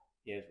 dead wrong.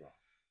 Yeah, it's wrong.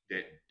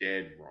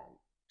 Dead wrong.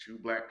 2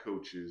 black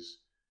coaches,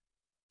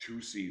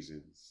 2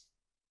 seasons,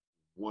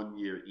 1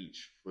 year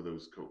each for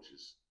those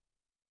coaches.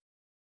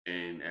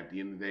 And at the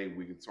end of the day,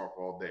 we can talk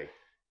all day.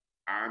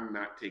 I'm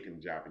not taking a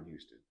job in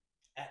Houston.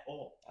 At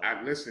all.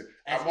 Listen.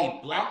 As a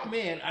black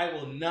man, I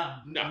will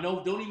not.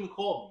 No, don't even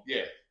call me.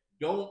 Yeah.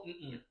 Don't.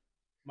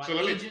 My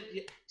agent.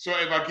 So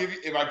if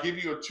I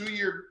give you a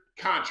 2-year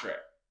contract,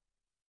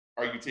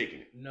 are you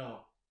taking it?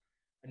 No.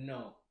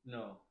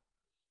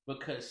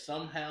 Because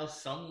somehow,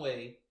 some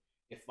way,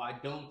 if I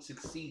don't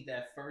succeed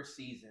that first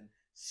season,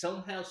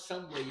 somehow,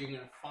 some way, you're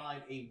gonna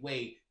find a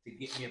way to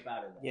get me up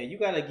out of that. Yeah, you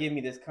gotta give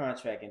me this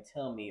contract and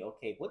tell me,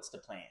 okay, what's the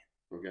plan?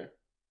 Okay.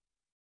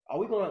 Are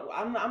we going?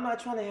 I'm not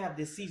trying to have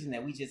this season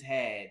that we just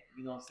had.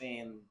 You know what I'm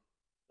saying?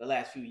 The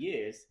last few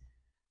years.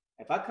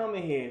 If I come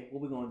in here,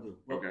 what we gonna do?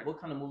 Okay.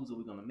 What kind of moves are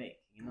we gonna make?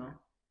 You know.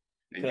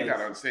 And you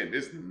gotta understand,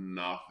 there's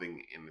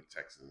nothing in the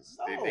Texans.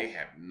 No. They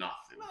have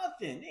nothing.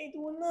 Nothing. They ain't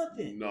doing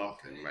nothing.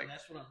 Nothing. Like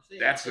that's what I'm saying.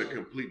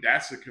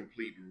 That's a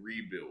complete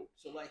rebuild.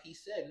 So, like he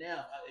said,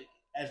 now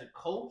as a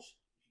coach,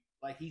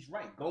 like he's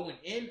right. Going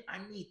in, I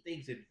need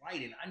things in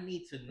writing. I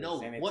need to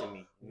know what to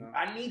me, you know?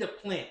 I need a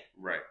plan.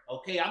 Right.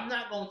 Okay, I'm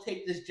not gonna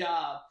take this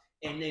job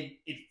and then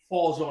it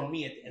falls on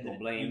me at the end of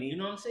the day. You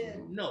know what I'm saying?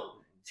 Mm-hmm. No.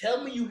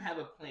 Tell me you have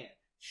a plan.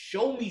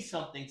 Show me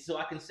something so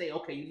I can say,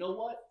 okay, you know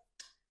what?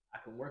 I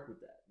can work with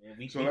that,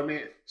 man.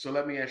 So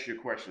let me ask you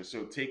a question.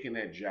 So taking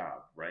that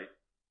job, right?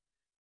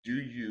 Do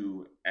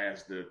you,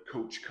 as the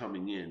coach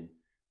coming in,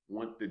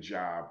 want the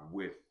job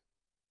with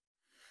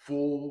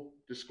full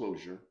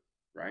disclosure,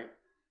 right?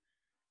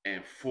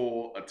 And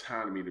full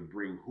autonomy to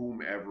bring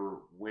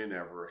whomever,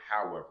 whenever,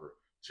 however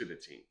to the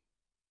team?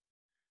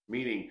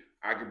 Meaning,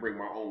 I can bring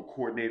my own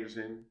coordinators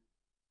in.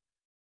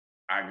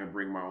 I can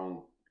bring my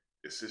own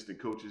assistant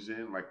coaches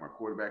in, like my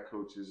quarterback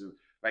coaches. And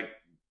like,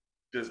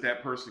 does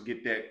that person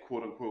get that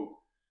quote unquote,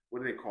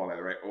 what do they call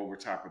that, right? Over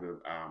top of the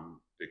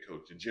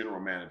coach, the general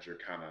manager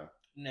kind of.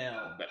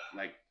 Now,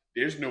 like,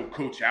 there's no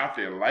coach out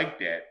there like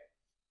that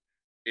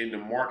in the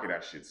market,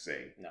 I should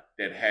say,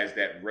 that has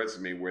that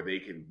resume where they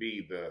can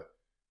be the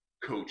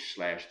coach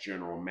 /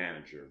 general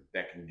manager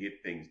that can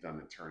get things done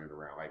and turn it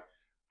around. Like,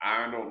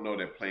 I don't know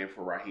that playing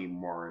for Raheem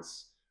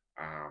Morris.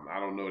 I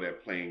don't know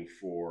that playing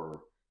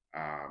for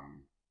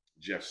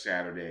Jeff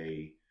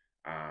Saturday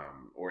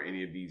or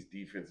any of these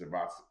defensive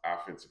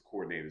offensive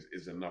coordinators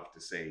is enough to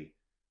say,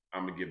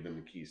 I'm going to give them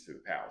the keys to the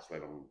palace.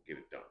 Let them get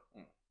it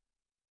done.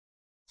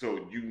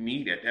 So you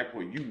need, at that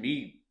point,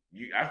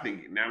 I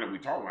think now that we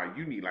talk about it,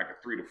 you need like a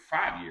 3 to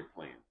 5 year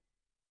plan.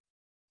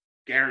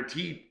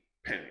 Guaranteed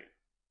penny.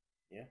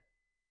 Yeah.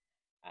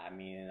 I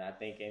mean, I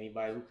think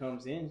anybody who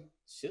comes in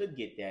should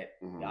get that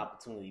the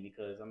opportunity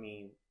because, I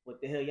mean,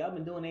 what the hell y'all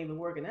been doing ain't been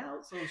working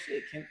out. So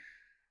shit,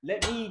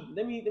 let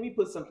me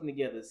put something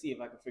together, see if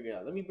I can figure it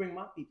out. Let me bring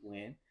my people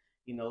in,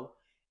 you know.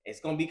 It's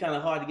going to be kind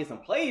of hard to get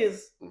some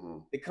players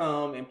to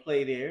come and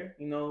play there,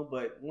 you know,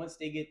 but once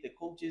they get the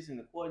coaches and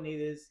the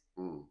coordinators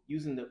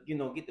using the, you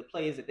know, get the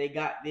players that they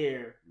got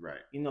there, right,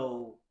 you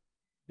know,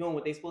 doing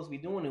what they're supposed to be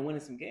doing and winning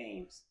some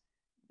games,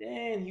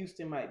 then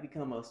Houston might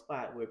become a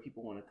spot where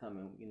people want to come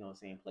and, you know,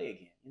 play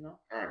again, you know?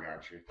 I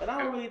got you. But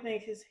I don't really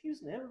think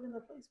Houston ever been a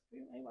place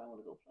where anybody want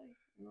to go play,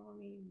 you know what I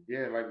mean?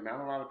 Yeah, like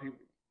not a lot of people.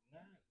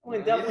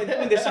 When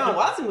Deshaun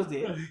Watson was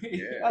there,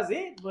 that's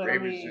it. But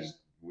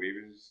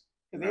Ravens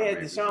because they had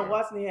Deshaun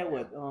Watson, they had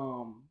what?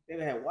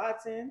 They had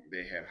Watson.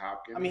 They had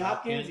Hopkins.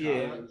 Hopkins,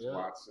 yeah.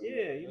 Watson.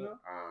 Yeah, you know.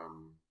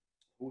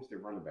 Who was the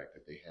running back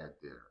that they had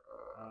there?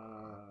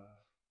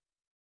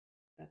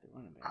 Not the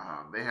running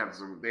back.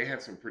 They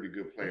had some pretty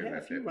good players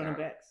at that running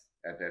backs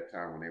at that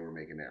time when they were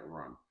making that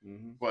run.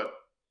 But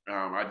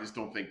I just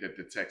don't think that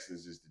the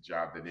Texans is the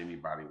job that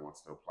anybody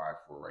wants to apply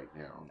for right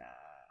now.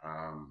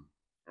 Nah.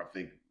 I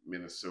think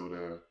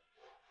Minnesota,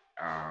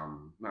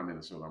 not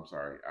Minnesota, I'm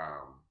sorry,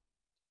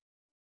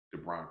 the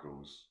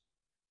Broncos,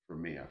 for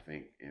me, I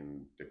think,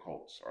 and the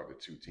Colts are the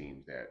two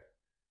teams that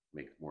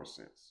make more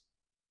sense.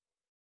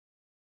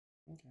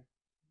 Okay.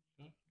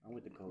 I'm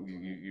with the Colts.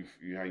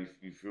 How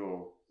you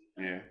feel?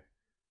 Yeah.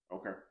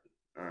 Okay.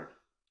 All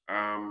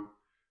right.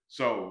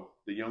 So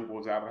the young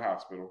boy's out of the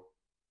hospital.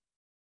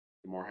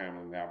 DeMar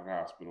Hamlin out of the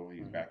hospital.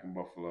 He's back in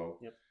Buffalo.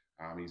 Yep.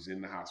 He's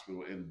in the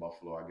hospital in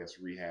Buffalo, I guess,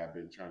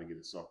 rehabbing, trying to get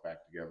himself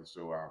back together.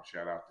 So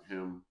shout out to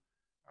him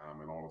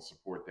and all the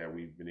support that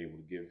we've been able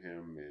to give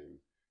him, and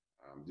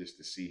just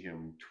to see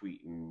him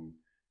tweeting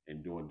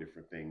and doing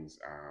different things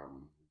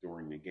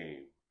during the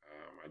game.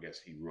 I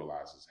guess he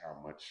realizes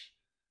how much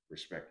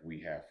respect we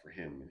have for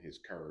him and his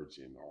courage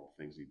and all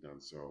the things he's done.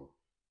 So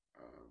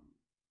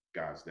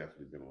God's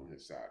definitely been on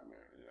his side, man,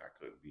 and I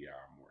couldn't be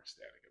more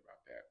ecstatic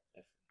about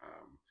that.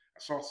 I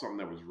saw something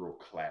that was real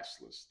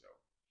classless, though.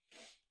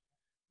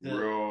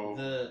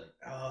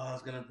 I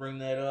was gonna bring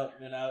that up,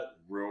 and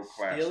real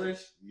classless.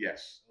 Steelers?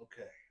 Yes.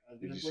 Okay. I was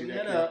Did gonna you bring see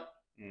that kid? up.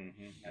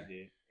 I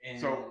did. And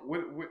so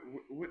what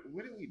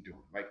are we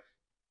doing? Like,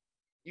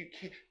 you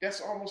can't. That's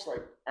almost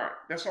like, all right.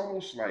 That's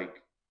almost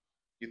like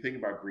you think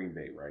about Green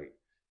Bay, right?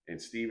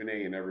 And Stephen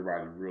A. and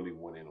everybody really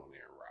went in on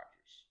Aaron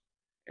Rodgers.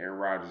 Aaron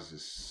Rodgers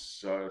is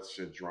such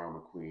a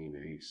drama queen,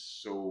 and he's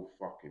so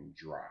fucking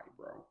dry,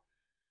 bro.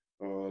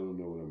 Oh, I don't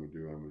know what I'm gonna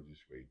do. I'm gonna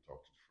just wait and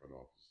talk to the front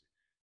office,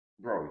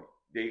 bro.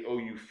 They owe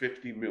you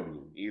 $50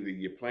 million. Either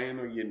you're playing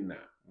or you're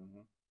not.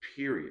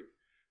 Period.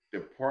 The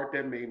part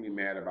that made me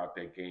mad about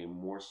that game,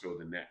 more so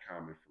than that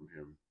comment from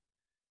him,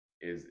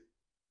 is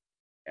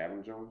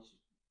Adam Jones,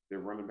 their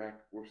running back.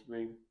 What's his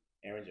name?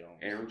 Aaron Jones.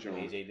 Aaron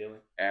Jones. AJ Dillon.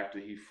 After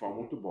he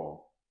fumbled the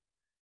ball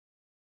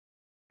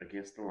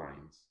against the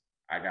Lions,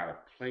 I got a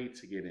play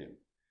to get in.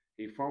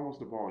 He fumbles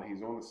the ball, and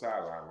he's on the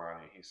sideline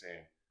line, and he's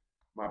saying,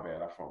 "My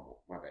bad, I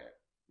fumbled. My bad.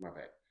 My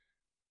bad."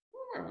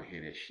 I'm not going to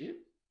hear that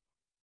shit.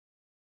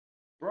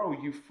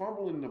 Bro, you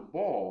fumbling the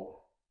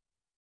ball.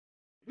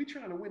 We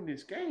trying to win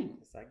this game.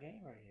 It's our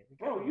game right here.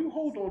 Bro, you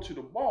hold on to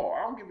the ball.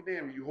 I don't give a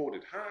damn if you hold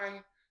it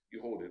high,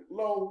 You hold it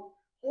low.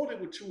 Hold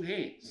it with two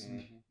hands.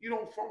 Mm-hmm. You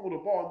don't fumble the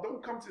ball.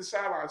 Don't come to the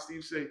sideline,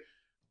 Steve, say,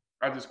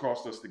 I just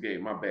cost us the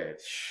game. My bad.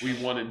 We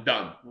won and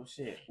done. No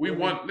shit. We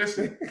won.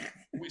 Listen,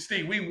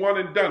 Steve, we won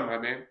and done, my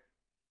man.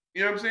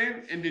 You know what I'm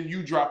saying? And then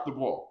you drop the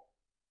ball.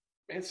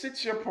 Man,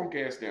 sit your punk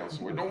ass down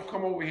somewhere. Don't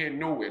come over here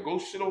nowhere. Go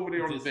sit over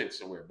there on the bench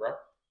somewhere, bro.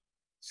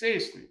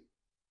 Seriously.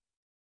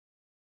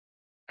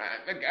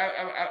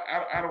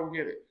 I don't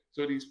get it.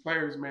 So these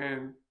players,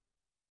 man,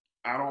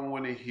 I don't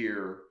want to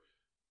hear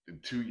the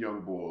two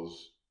young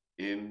bulls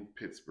in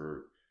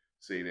Pittsburgh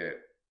say that,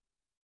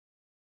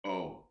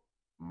 oh,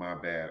 my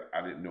bad.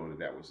 I didn't know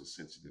that was a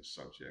sensitive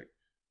subject.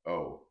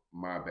 Oh,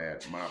 my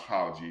bad. My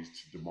apologies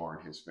to DeMar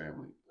and his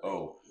family.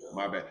 Oh,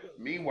 my bad.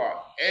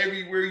 Meanwhile,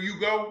 everywhere you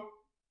go,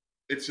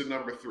 it's a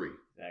number 3.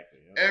 Exactly.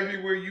 Yep.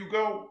 Everywhere you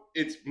go,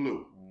 it's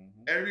blue.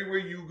 Mm-hmm. Everywhere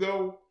you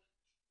go,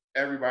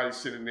 everybody's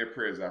sending their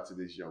prayers out to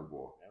this young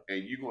boy. Yep.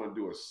 And you're going to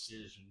do a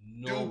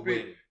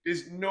stupid.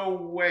 There's no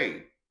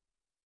way.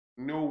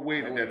 No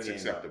way that's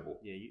acceptable.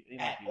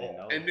 Yeah,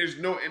 and there's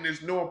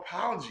no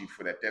apology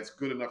for that. That's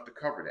good enough to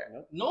cover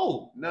that.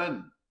 No,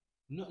 none.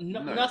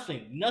 None.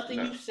 Nothing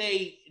you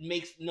say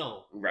makes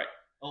no. Right.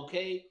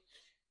 Okay.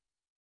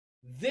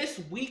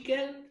 This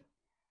weekend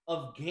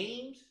of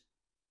games,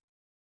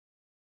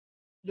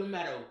 no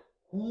matter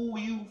who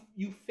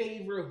you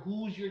favor,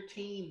 who's your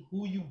team,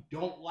 who you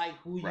don't like,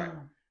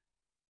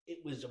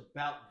 it was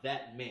about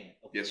that man.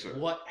 Okay, yes, sir.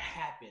 What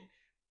happened?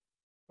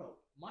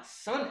 My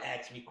son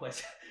asked me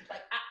questions.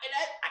 Like,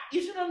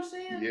 you see what I'm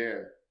saying?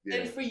 Yeah.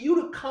 And for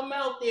you to come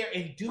out there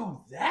and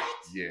do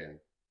that? Yeah.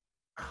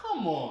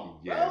 Come on,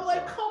 bro.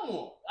 Like, come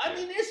on. I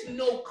mean, there's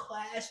no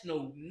class,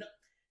 no.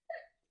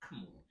 Come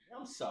on.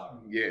 I'm sorry.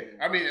 Yeah.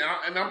 I mean,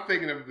 I'm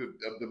thinking of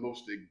the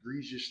most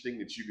egregious thing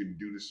that you can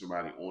do to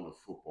somebody on a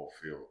football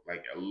field,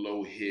 like a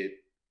low hit.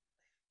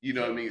 You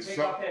know what I mean?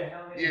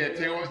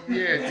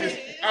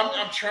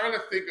 I'm trying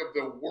to think of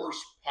the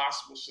worst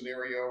possible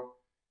scenario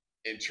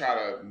and try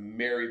to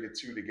marry the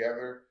two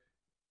together.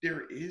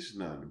 There is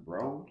none,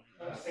 bro.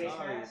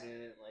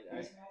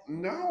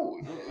 No,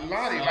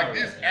 Lonnie, like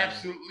there's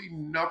absolutely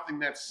nothing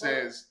that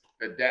says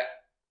that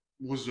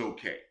was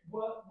okay.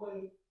 Well,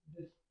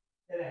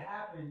 that it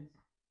happened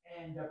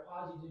and the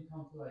apology didn't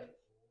come to like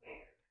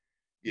later.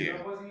 Yeah. You know,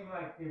 it wasn't even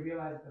like they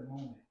realized at the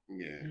moment.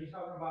 Yeah. And you're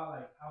talking about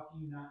like how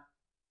can you not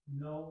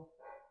know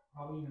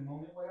probably in the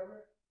moment,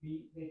 whatever.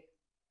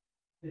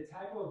 The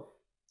type of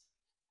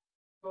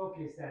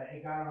focus that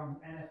it got on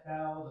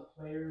NFL, the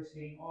players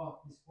saying, "Oh,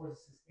 this sport is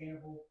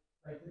sustainable."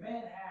 Like the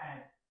man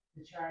had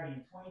the charity in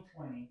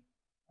 2020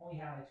 only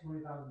had like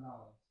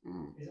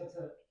 $200,000. It's up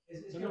to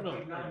it's like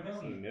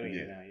 $9 million.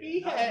 Now, He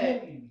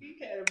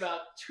had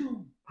about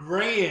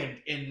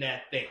 $2,000 in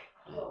that thing.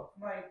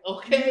 Like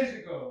okay. Years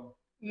ago.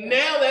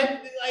 Now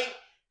that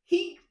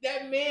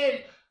that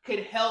man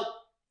could help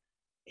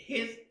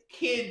his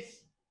kids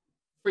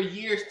for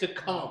years to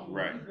come.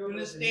 Right. You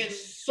understand?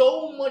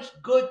 So much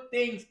good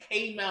things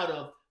came out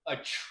of a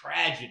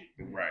tragedy.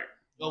 Right.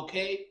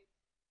 Okay?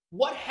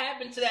 What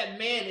happened to that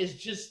man is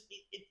just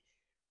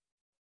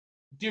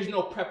there's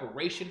no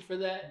preparation for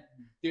that.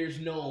 There's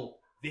no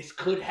this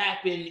could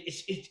happen.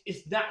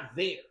 It's not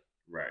there.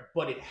 Right.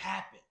 But it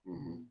happened.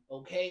 Mm-hmm.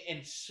 Okay?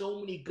 And so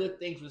many good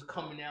things was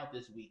coming out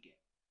this weekend.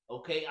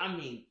 Okay? I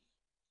mean,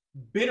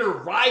 bitter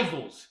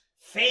rivals,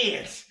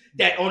 fans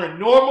that on a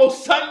normal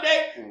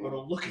Sunday, but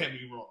don't look at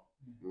me wrong.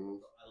 Mm-hmm.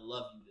 I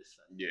love you this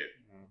Sunday. Yeah.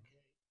 Okay.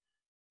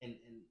 And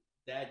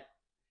that,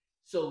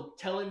 so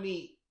telling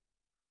me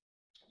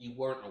you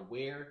weren't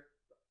aware,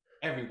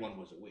 everyone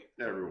was aware.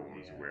 Everyone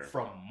was aware.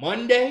 From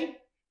Monday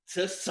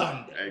to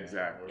Sunday.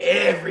 Exactly.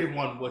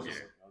 Everyone was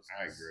aware.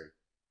 I agree.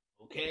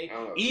 Okay?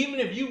 Even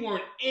if you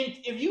weren't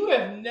if you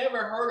have never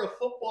heard of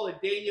football a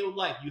day in your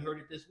life, you heard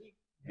it this week.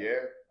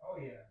 Yeah. Oh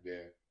yeah. Yeah.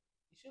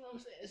 You see what I'm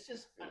saying? It's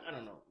just I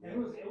don't know.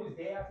 And it was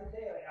day after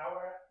day, like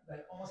hour,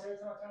 like almost every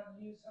time I turned on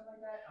the news, something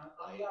like that.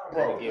 On the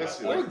hour. Bro,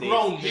 listen, we're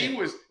grown.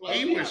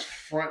 He was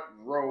front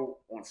row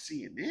on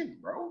CNN,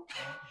 bro.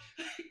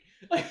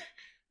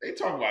 They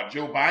talk about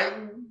Joe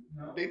Biden.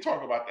 No. They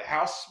talk about the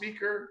House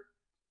Speaker.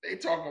 They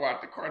talk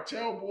about the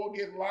cartel boy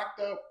getting locked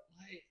up,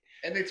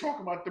 and they talk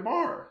about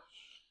DeMar.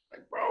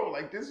 Like, bro,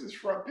 like this is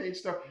front page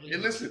stuff.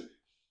 And listen,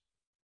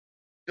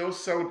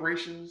 those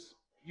celebrations,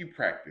 you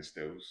practice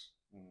those.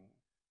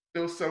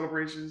 Those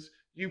celebrations,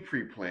 you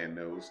pre-plan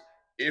those.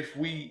 If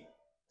we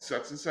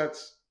such and such,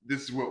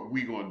 this is what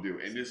we gonna do,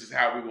 and this is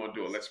how we gonna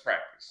do it. Let's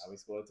practice. How we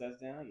score a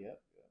touchdown? Yep.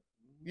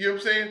 You know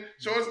what I'm saying?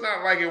 So it's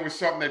not like it was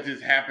something that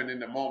just happened in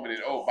the moment.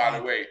 And oh, by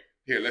the way,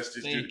 here, let's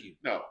just do it.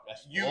 No,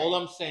 that's all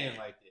I'm saying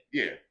right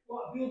there. Yeah.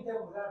 Well, being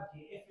devil's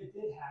advocate, if it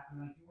did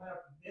happen, like you went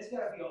up, there's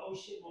gotta be a oh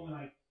shit moment.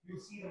 Like you'll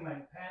see them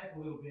like panic a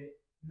little bit.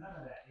 None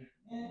of that.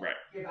 Right.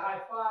 Give a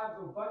high five,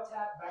 go butt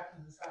tap, back to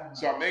the sideline.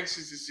 So I'm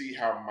anxious to see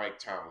how Mike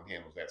Tomlin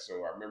handles that.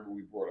 So I remember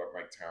we brought up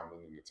Mike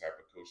Tomlin and the type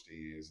of coach that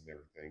he is and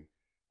everything.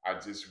 I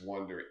just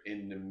wonder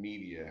in the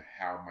media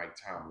how Mike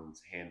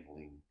Tomlin's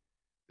handling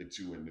the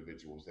two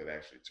individuals that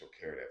actually took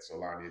care of that. So,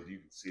 Lonnie, if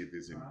you can see if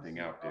there's anything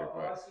out there,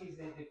 all I but see is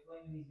they're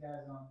flaming these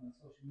guys on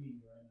social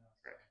media right now.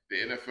 the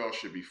NFL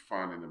should be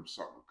finding them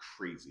something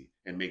crazy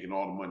and making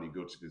all the money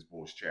go to this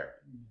boy's charity.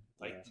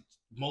 Like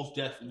most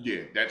definitely.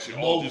 Yeah, that should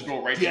all just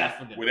go right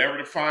to whatever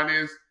the fine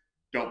is.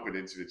 Dump it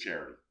into the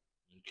charity.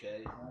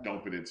 Okay.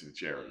 Dump it into the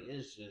charity.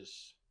 It's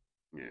just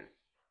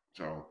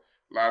So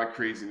a lot of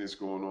craziness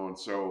going on.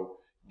 So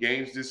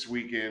games this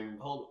weekend.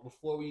 Hold on,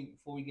 before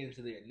we get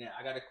into there. Now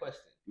I got a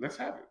question. Let's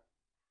have it.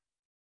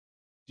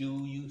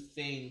 Do you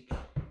think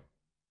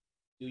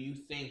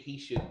he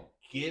should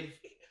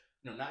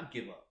not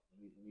give up?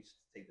 Let me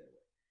take that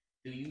away.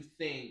 Do you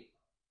think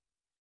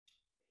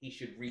he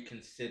should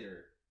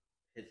reconsider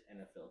his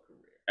NFL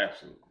career?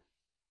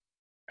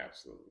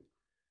 Absolutely.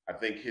 I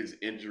think his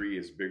injury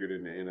is bigger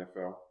than the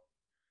NFL.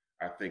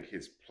 I think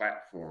his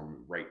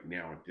platform right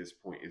now at this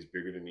point is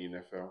bigger than the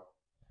NFL.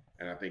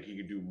 And I think he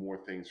can do more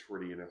things for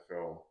the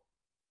NFL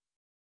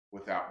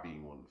without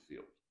being on the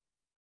field.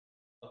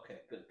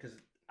 Okay, good. Because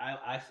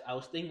I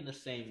was thinking the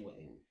same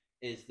way. Mm-hmm.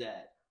 Is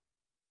that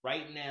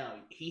right now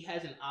he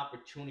has an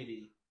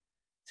opportunity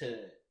to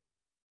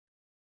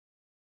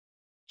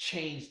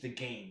change the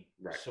game,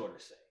 so to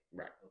say.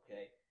 Right.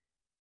 Okay.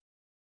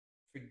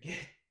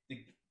 Forget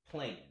the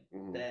playing.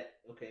 Mm-hmm. But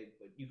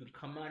you can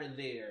come out of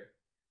there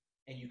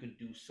and you can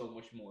do so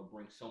much more,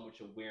 bring so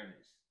much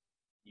awareness,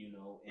 and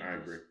I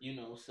agree.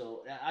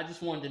 So I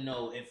just wanted to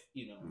know if,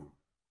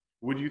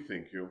 What do you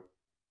think, Hugh?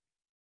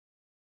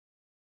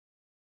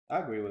 I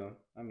agree with him.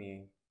 I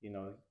mean,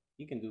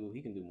 he can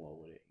do more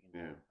with it.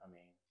 Yeah. I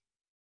mean,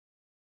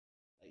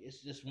 like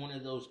it's just one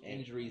of those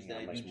injuries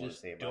that you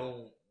just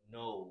don't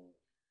know.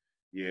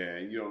 Yeah,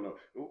 you don't know.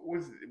 It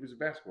was a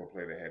basketball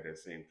player that had that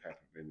same type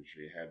of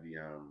injury. It had the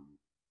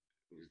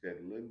was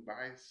that Lynn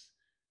Bias?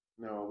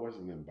 No, it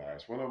wasn't Lynn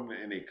Bias. One of them,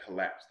 and they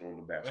collapsed on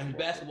the basketball. On the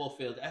basketball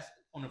field. That's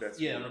on the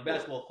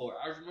basketball court.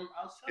 I was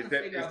trying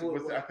to figure out who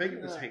it was. I think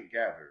it was Hank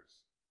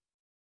Gathers.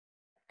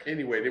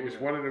 Anyway, there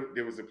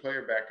was a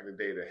player back in the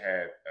day that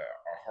had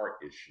a heart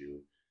issue,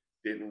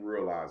 didn't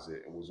realize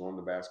it, and was on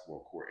the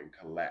basketball court and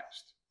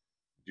collapsed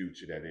due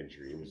to that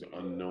injury. It was an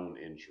unknown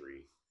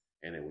injury,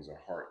 and it was a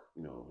heart.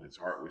 His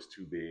heart was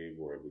too big,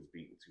 or it was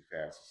beating too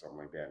fast, or something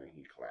like that, and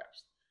he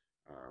collapsed.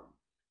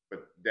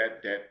 But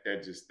that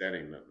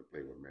ain't nothing to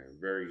play with, man.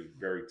 Very,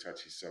 very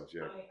touchy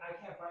subject. I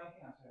can't find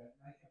anything. I'm sorry.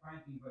 I can't find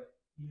anything, but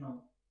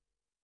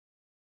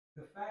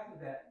the fact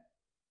that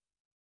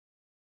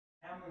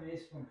Hamlin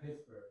is from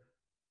Pittsburgh,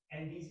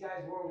 and these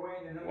guys were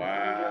wearing the number 3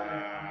 on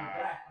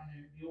the back.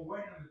 They were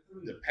wearing number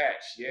 3. The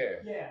patch, yeah.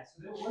 Yeah,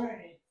 so they're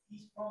wearing it.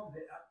 He's from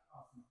the.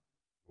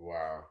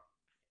 Wow.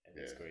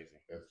 That's crazy.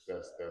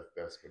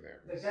 That's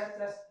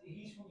bananas.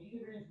 He's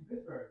originally from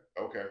Pittsburgh.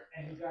 Okay.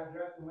 And he got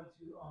drafted, went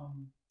to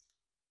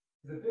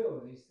the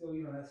Bills. He's still,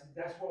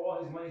 that's where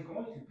all his money's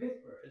going to,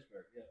 Pittsburgh.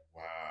 Yeah.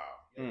 Wow.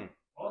 Yeah.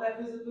 All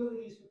that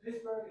visibility is for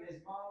Pittsburgh and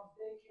his mom's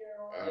daycare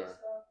and all that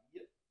stuff.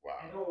 Yep. Wow.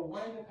 And they were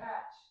wearing the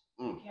patch.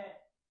 You can't.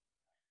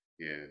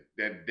 Yeah,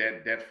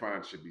 that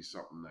fine should be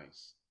something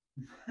nice.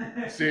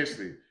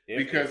 Seriously,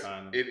 because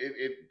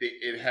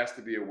it has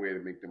to be a way to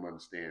make them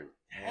understand.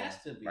 It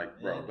has to be. Like,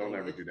 bro, don't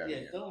ever do that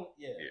again. Don't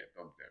do that again.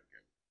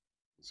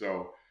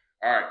 So,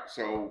 all right.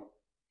 So,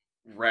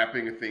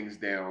 wrapping things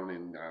down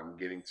and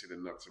getting to the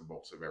nuts and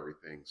bolts of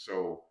everything.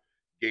 So,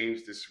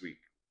 games this week.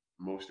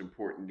 Most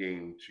important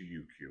game to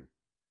you, Q.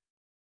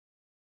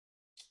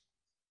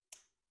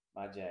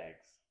 My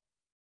Jags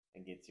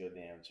against your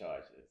damn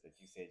Chargers. That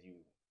you said you.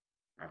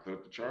 I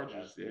thought the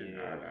Chargers.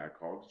 I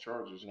called the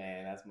Chargers.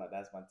 Man, that's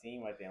my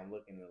team right there. I'm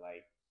looking to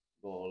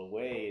go all the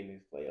way in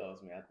these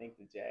playoffs, man. I think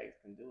the Jags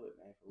can do it,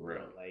 man. For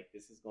real. Like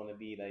this is gonna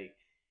be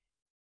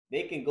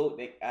they can go.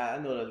 I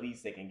know at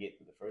least they can get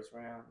to the first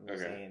round. You know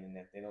what I'm saying? And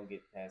if they don't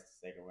get past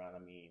the second round, I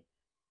mean,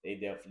 they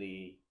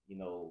definitely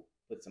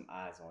put some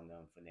eyes on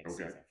them for next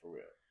season for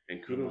real.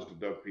 And kudos to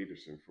Doug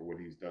Peterson for what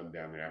he's done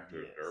down there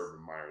after the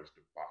Urban Meyer's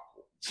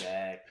debacle.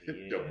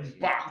 Exactly.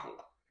 Debacle.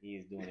 He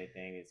is doing their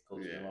thing. He's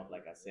coaching them up,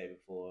 like I said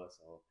before.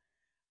 So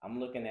I'm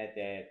looking at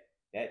that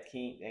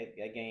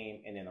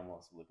game, and then I'm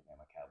also looking at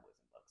my Cowboys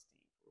and Bucks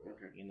team.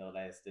 Okay.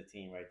 That's the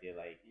team right there.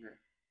 Like,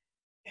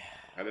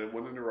 I didn't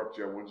want to interrupt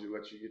you. I wanted to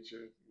let you get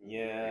your.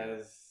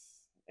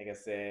 Yes. Like I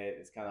said,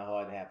 it's kind of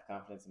hard to have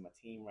confidence in my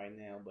team right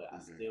now, but I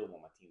still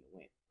want my team to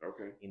win.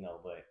 Okay.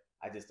 But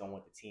I just don't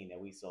want the team that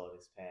we saw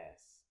this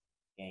past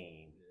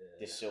game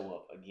to show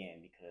up again,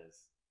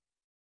 because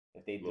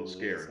if they do, it's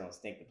going to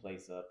stink the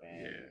place up,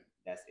 and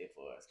that's it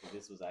for us. Because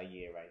this was our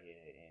year right here,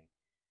 and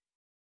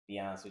be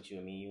honest with you,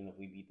 I mean, even if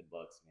we beat the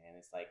Bucks, man,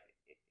 it's like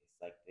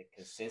the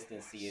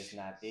consistency is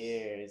not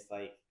there. It's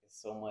like there's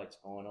so much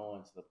going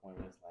on to the point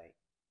where it's like,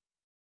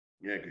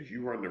 because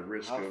you run the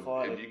risk of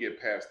if you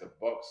get past the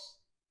Bucks,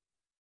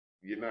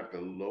 you're not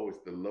the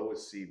lowest. The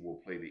lowest seed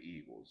will play the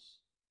Eagles.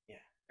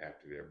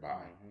 After their bye.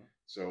 Mm-hmm.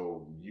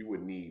 So you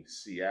would need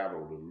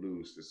Seattle to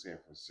lose to San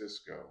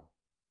Francisco.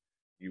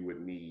 You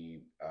would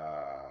need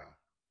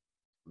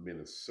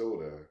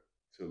Minnesota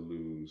to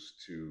lose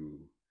to,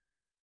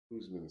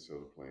 who's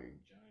Minnesota playing?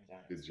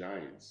 Giants. The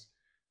Giants.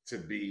 to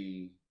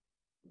be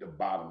the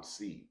bottom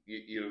seed.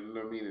 You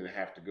know what I mean? And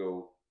have to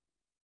go.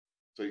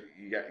 So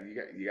you got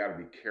to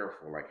be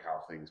careful, like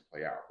how things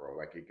play out, bro.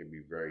 Like it can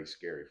be very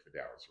scary for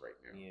Dallas right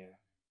now. Yeah.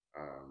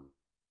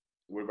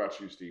 What about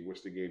you, Steve?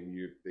 What's the game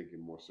you're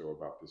thinking more so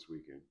about this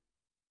weekend?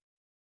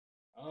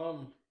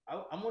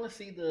 I want to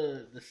see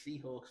the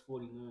Seahawks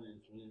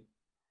 49ers win.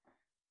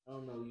 I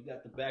don't know. You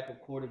got the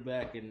backup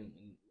quarterback, and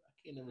I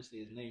can't never say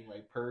his name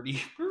right. Purdy.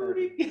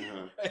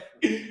 Uh-huh.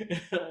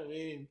 I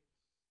mean,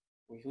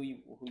 who you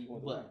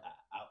want? But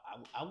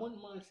I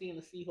wouldn't mind seeing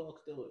the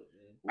Seahawks do it,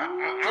 man.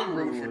 I'm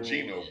rooting for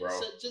Geno, bro.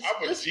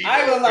 I'm a Geno. I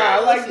ain't gonna lie. I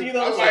like Geno.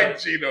 I like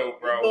Geno,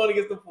 bro. Going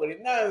against the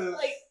 49ers.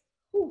 Like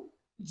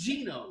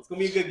Geno. It's gonna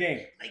be a good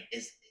game. Like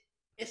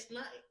it's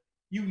not.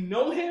 You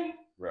know him.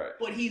 Right.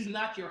 But he's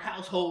not your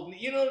household.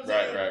 You know what I'm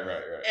saying?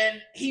 Right.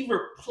 And he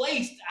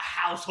replaced a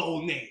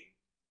household name.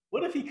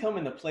 What if he come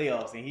in the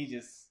playoffs and he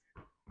just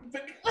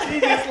like, what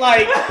is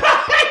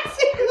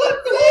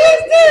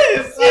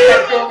this?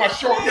 I'm doing my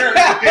short hair.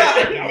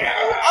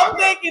 I'm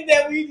thinking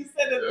that we just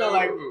said it.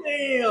 Like,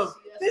 damn,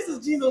 this is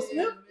Geno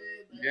Smith.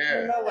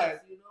 Yeah. You know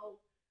what?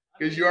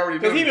 Because you already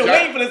know. Because he been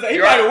waiting for this. He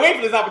probably been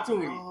waiting for this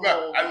opportunity.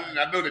 Look,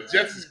 I know the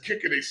Jets is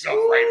kicking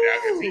themselves right now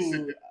because he's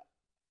sitting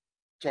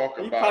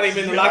talking about. Probably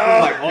been in the locker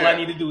room like, all I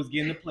need to do is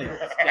get in the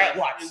playoffs.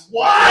 Watch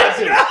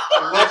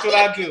what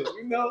I do.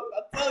 You know,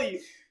 I tell you.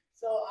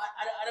 So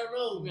I don't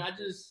know. I mean,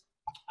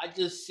 I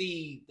just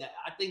see that.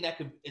 I think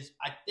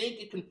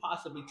it can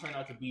possibly turn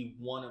out to be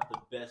one of the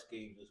best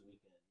games this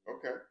weekend.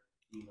 Okay.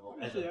 You know,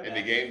 and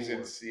the game's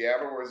in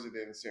Seattle or is it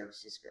in San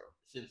Francisco?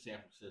 It's in San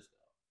Francisco.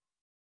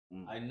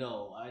 I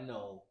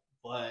know,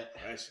 but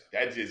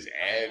that just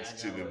adds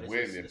to the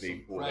win if they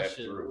pull that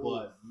through.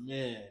 But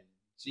man,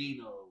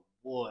 Geno,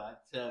 boy, I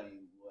tell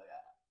you, boy,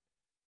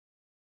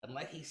 and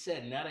like he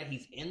said, now that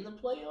he's in the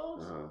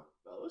playoffs,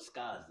 bro,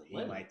 sky's the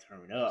limit. He might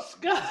turn up.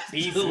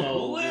 Sky's the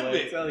limit.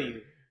 I tell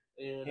you,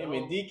 him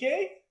and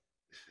DK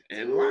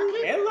and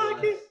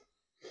Lockett.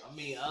 I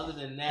mean, other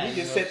than that, he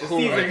just set the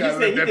season. He just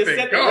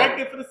set the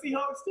record for the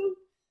Seahawks too.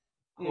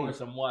 Of course,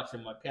 I'm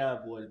watching my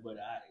Cowboys, but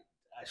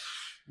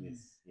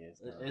yes,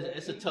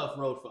 it's a tough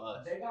road for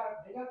us. They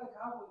got the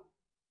Cowboys.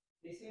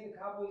 They say the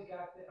Cowboys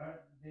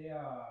they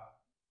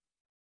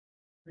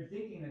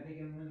predicting that they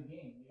can win the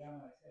game. They got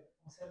like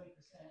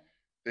 70%.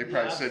 They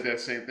probably said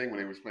that same thing when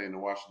they was playing the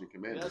Washington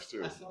Commanders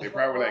too. They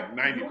probably were like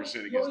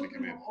 90% against the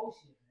Commanders.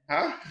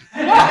 Huh?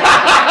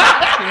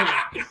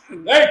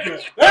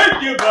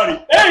 Thank you,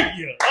 buddy. Thank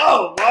you.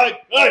 Oh my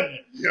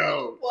goodness.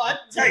 Yo. Well, I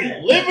tell you,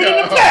 living in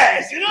the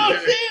past. You know what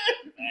I'm saying?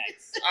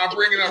 I'm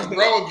bringing up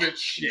relevant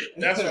shit.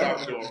 That's what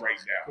I'm doing right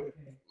now.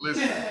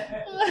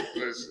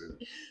 Listen.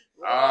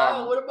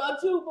 What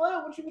about you, boy?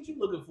 What you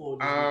looking for?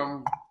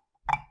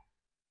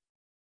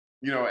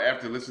 You know,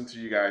 after listening to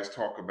you guys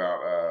talk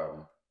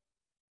about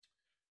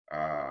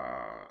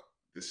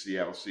the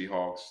Seattle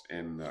Seahawks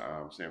and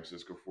the San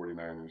Francisco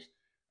 49ers,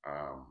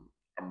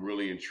 I'm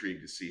really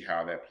intrigued to see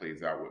how that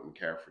plays out with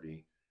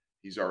McCaffrey.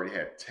 He's already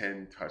had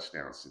 10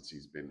 touchdowns since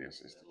he's been there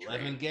since the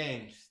 11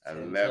 games.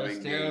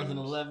 11 games. In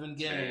 11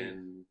 games.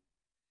 10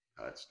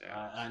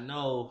 touchdowns. I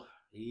know.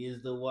 He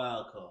is the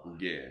wild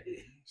card. Yeah.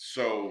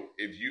 So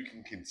if you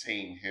can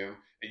contain him,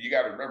 and you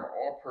got to remember,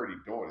 all Purdy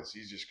doing is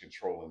he's just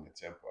controlling the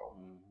tempo.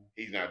 Mm-hmm.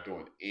 He's not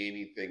doing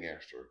anything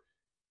extra.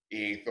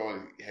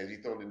 Has he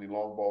thrown any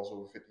long balls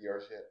over 50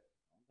 yards yet?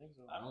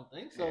 I don't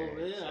think so.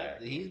 Yeah,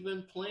 exactly. He's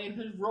been playing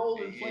his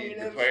role and playing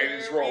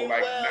his role,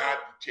 like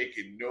not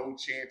taking no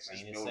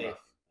chances, no nothing,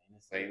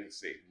 playing it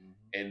safe.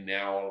 Mm-hmm. And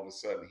now all of a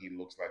sudden he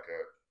looks like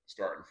a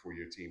starting for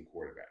your team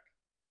quarterback.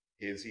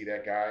 Is he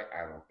that guy?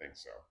 I don't think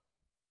so.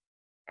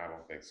 I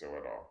don't think so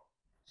at all.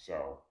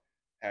 So,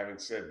 having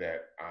said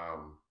that,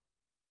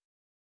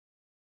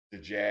 the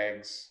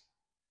Jags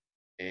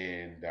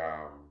and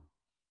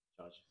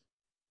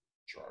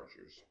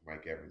Chargers.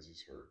 Mike Evans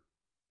is hurt.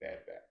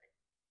 Bad back.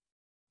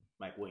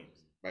 Mike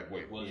Williams. Mike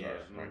Williams. Yeah.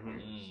 Mike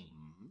Williams.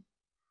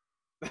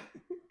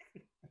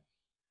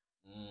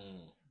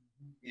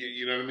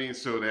 You know what I mean?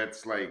 So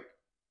that's like,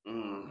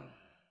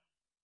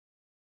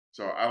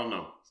 so I don't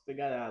know. Still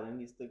got Allen.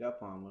 You still got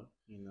Palmer.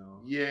 You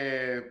know.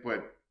 Yeah,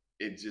 but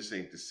it just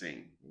ain't the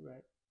same. You're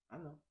right. I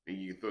know. And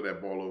you can throw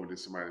that ball over to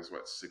somebody that's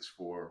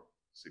 6'4",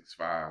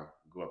 6'5",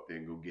 go up there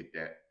and go get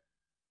that.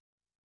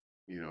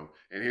 You know,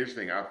 and here's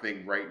the thing. I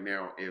think right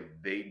now, if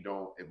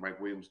Mike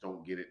Williams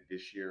don't get it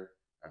this year,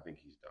 I think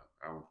he's done.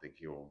 I don't think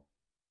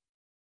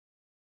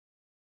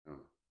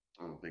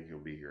he'll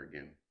be here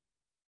again.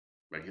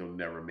 Like he'll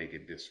never make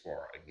it this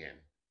far again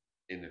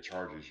in the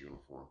Chargers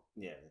uniform.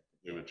 Yeah.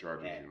 In the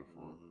Chargers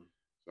uniform.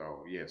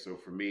 Mm-hmm. So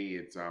for me,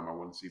 it's I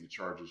want to see the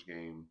Chargers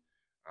game,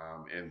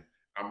 and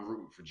I'm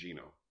rooting for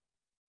Geno.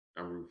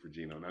 And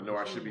I know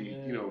I should be,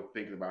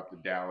 thinking about the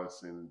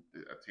Dallas and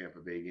the Tampa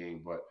Bay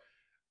game, but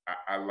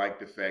I like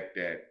the fact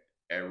that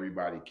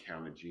everybody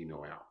counted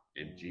Geno out,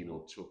 and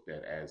Geno took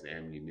that as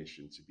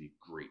ammunition to be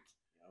great.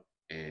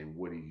 Yep. And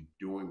what he's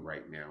doing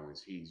right now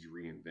is he's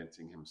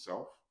reinventing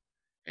himself,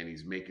 and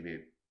he's making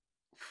it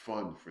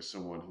fun for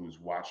someone who's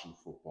watching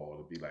football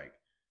to be like,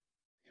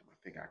 damn, I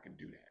think I can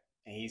do that.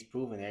 And he's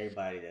proving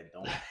everybody that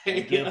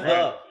don't give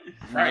up.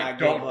 Right.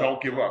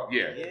 Don't give up.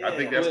 Yeah. I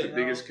think that's the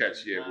biggest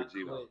catch here with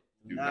Geno. Quit.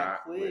 Do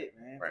not quit,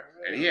 man. Right.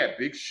 And he had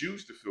big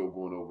shoes to fill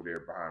going over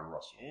there behind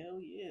Russell. Hell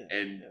yeah.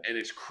 And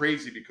it's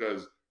crazy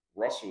because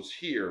Russell's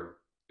here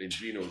and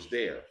Geno's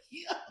there.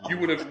 You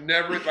would have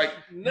never you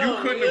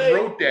couldn't have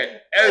wrote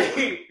that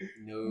ever.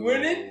 No.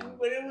 When it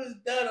was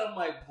done, I'm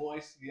like, boy,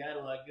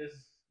 Seattle, I guess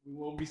we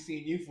won't be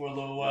seeing you for a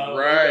little while.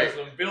 Right. We got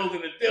some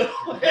building to do.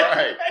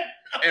 Right.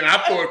 And I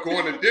thought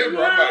going to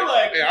Denver, I'm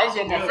like, man, I was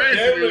on my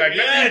fantasy like,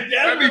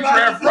 let me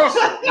draft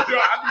Russell.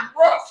 I need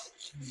Russ.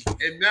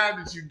 And now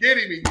that you get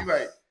him, and you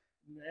like,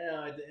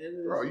 now at the end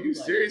of bro, you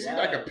serious? He's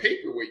like a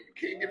paperweight. You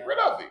can't get rid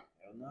of him.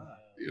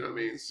 You know what I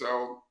mean?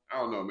 So I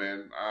don't know,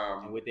 man.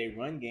 And with their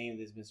run game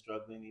that's been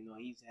struggling,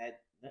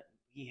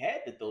 he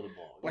had to throw the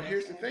ball. But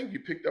here's the thing: you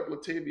picked up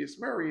Latavius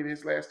Murray in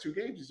his last 2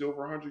 games. He's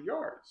over 100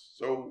 yards.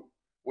 So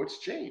what's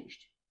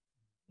changed?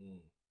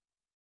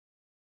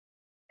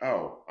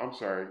 Oh, I'm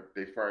sorry.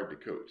 They fired the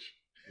coach.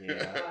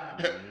 Yeah.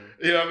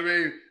 You know what I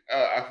mean?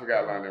 I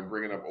forgot line. I'm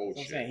bringing up old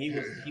I'm shit. saying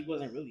he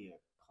wasn't really a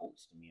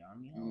coach to me. I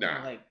mean, he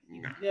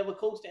nah. never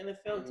coached an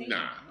NFL team.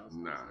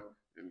 Nah.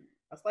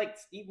 That's like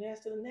Steve Nash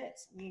to the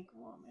Nets. I mean,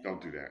 come on, man.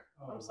 Don't do that.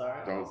 I'm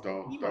sorry. Don't.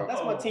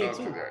 That's my team don't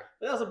too. do that.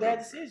 But that was a bad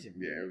decision.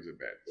 Yeah, it was a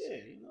bad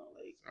decision.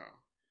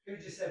 Yeah, You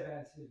just said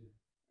bad decision.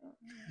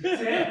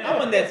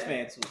 I'm a Nets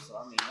fan too, so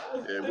I mean.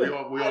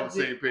 We on the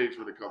same page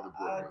when it comes to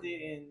Brooklyn. I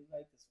didn't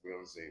like this. We're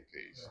on the same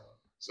page.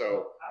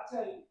 So I'll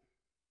tell you,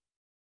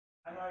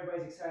 I know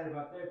everybody's excited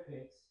about their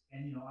picks,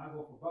 and I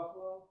go for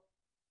Buffalo.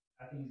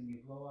 I think it's gonna be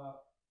a blowout.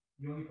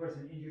 The only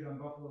person injured on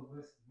Buffalo's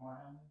list is Mark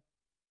Hamlin.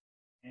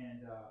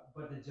 And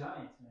but the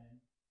Giants, man,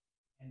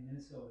 and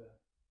Minnesota,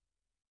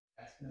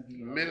 that's gonna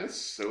be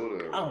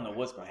Minnesota. I don't know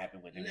what's gonna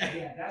happen with them.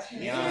 Yeah, that's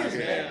gonna be honest,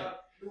 man.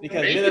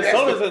 Because maybe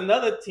Minnesota's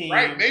another team.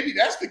 Right, maybe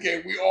that's the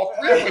game we all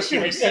three of us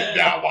should be sitting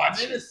down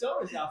watching.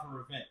 Minnesota's out for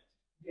revenge.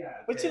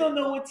 Yeah, but you don't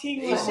know what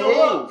team will from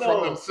show up though.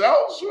 From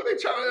themselves? Who are they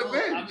trying to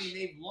avenge? I mean,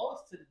 they've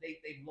lost to the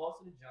Giants.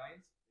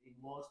 They've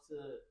lost to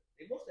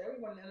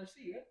everyone in the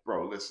NFC, right?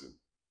 Bro, listen.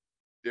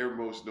 Their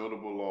most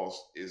notable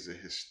loss is a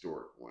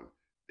historic one.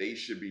 They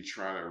should be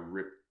trying to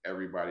rip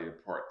everybody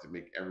apart to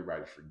make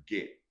everybody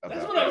forget about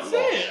That's what I'm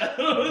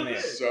saying.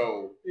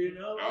 So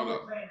I don't know.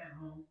 Playing at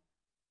home.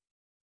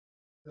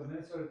 So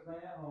Minnesota's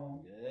playing at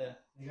home. Yeah.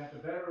 They got the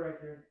better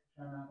record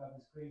trying to knock out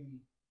this crazy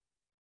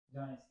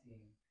Giants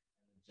team.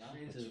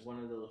 Giants is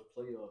one of those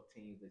playoff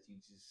teams that you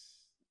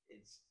just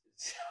it's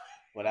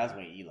well, that's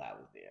when Eli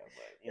was there,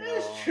 but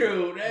that's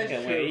true. That's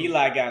true. When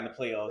Eli got in the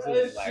playoffs,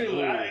 it was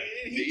like,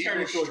 he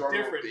turned into a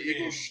different. The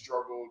Eagles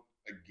struggled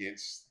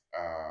against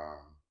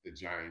the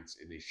Giants,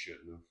 and they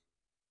shouldn't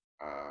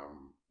have.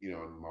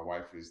 My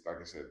wife is,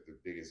 like I said, the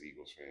biggest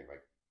Eagles fan.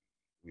 Like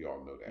we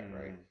all know that,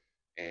 right?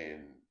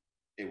 And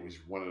it was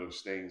one of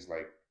those things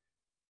like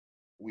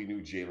we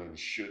knew Jalen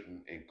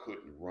shouldn't and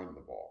couldn't run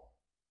the ball.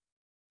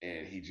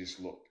 And he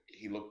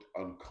looked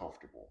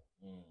uncomfortable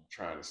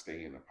trying to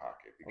stay in the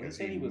pocket because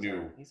he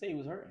knew. He said he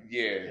was hurt.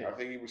 Yeah, I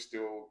think he was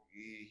still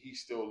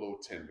he's still a little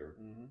tender.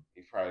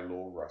 He's probably a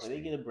little rusty. But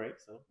they get a break,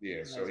 so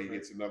so he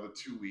gets another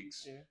 2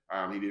 weeks.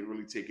 Yeah. He didn't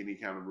really take any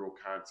kind of real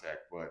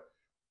contact, but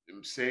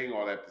I'm saying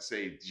all that to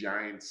say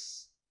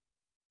Giants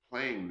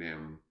playing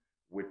them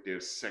with their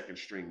second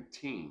string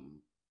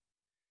team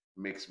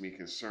makes me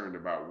concerned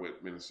about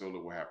what Minnesota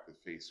will have to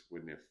face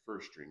when their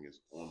first string is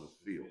on the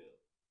field.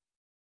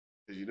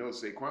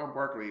 Because Saquon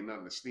Barkley ain't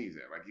nothing to sneeze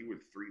at. Like he was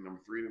number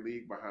three in the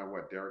league behind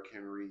Derrick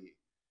Henry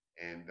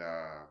and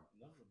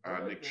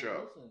Nick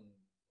Chubb.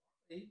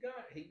 He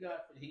got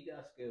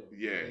skills.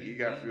 Yeah, he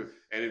got skills.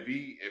 And if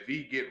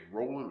he get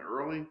rolling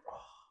early,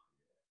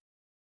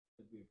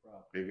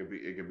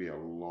 it could be a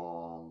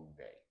long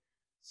day.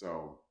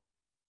 So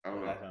I don't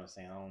know. That's what I'm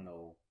saying. I don't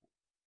know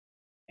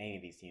any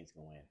of these teams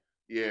can win.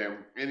 Yeah,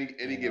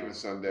 any given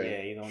Sunday.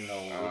 Yeah, you don't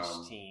know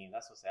which team.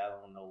 That's what I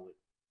don't know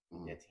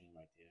what that team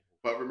right there.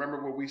 But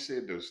remember what we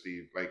said though,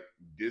 Steve. Like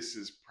this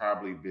has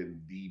probably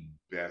been the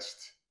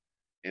best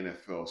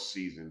NFL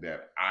season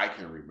that I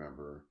can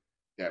remember.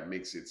 That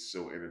makes it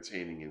so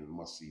entertaining and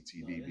must-see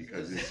TV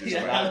because it's just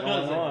a lot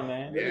going on,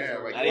 man. Yeah,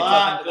 like they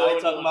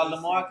talking about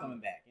Lamar coming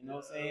back. You know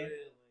what I'm saying?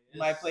 He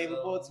might play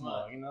with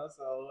Baltimore.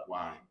 So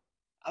why?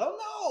 I don't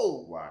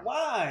know.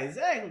 Why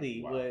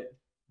exactly? Why? But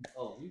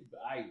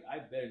I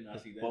better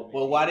not see that.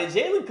 But why did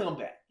Jalen come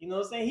back? You know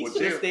what I'm saying? He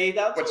should have stayed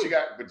out too.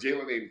 But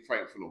Jalen ain't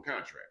fighting for no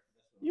contract.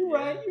 You're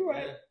right.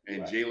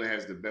 And Jalen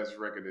has the best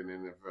record in the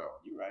NFL.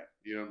 You're right.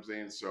 You know what I'm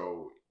saying?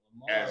 So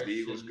Lamar, as the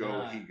Eagles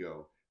go, he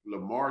go.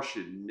 Lamar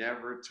should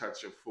never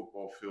touch a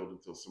football field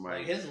until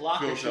somebody his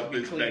locker should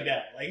be cleaned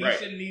out. Like he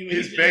shouldn't even.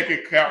 His bank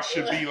account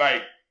should be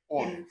like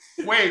on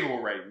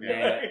fuego right now.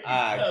 Man,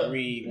 I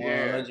agree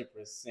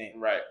 100%.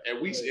 Right, and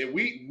we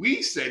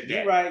said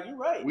that. You're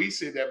right. We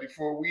said that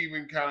before we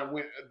even kind of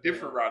went a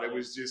different route. It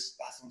was just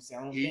that's what I'm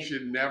saying. He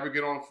should never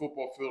get on a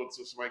football field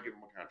until somebody give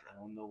him a contract. I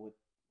don't know what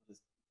his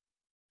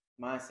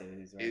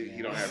mindset is.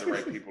 He don't have the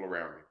right people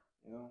around him.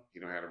 He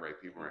don't have the right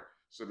people around.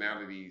 So now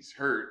that he's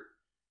hurt,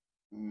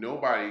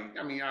 nobody.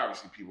 I mean,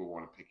 obviously, people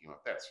want to pick him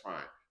up. That's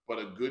fine. But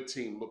a good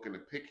team looking to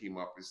pick him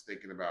up is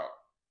thinking about,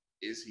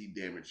 is he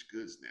damaged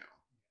goods now?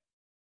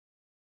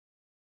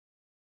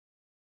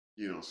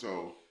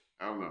 So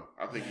I don't know.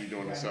 I think he's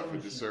doing himself a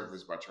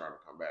disservice by trying to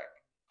come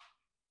back.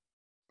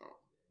 So,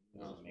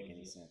 doesn't make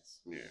any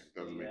sense. Yeah, it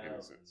doesn't make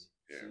any sense.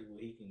 Yeah. See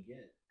what he can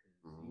get.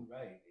 Mhm. You're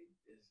right.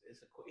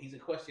 He's a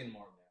question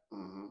mark now.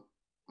 Mm-hmm.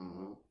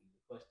 He's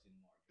a question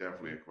mark.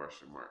 Definitely a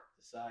question mark.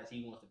 Decides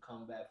he wants to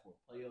come back for a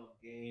playoff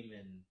game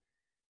and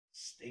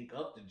stink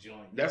up the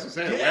joint. That's what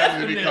I'm saying. What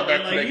happens if he come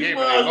back to that game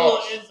and they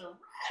lost?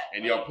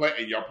 And y'all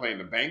playing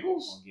the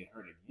Bengals? Or get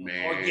hurt again.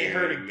 Man, Or get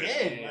hurt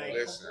again.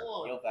 Listen. Come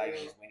on, Your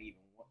values went even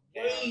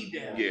way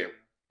down. Yeah.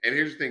 And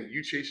here's the thing: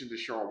 you chasing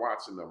Deshaun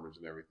Watson numbers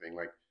and everything.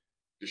 Like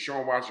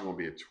Deshaun Watson going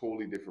to be a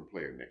totally different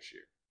player next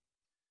year.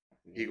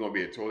 He's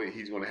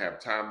going to have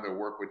time to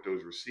work with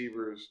those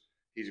receivers.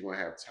 He's going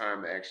to have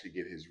time to actually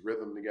get his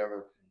rhythm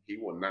together. He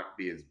will not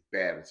be as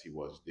bad as he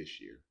was this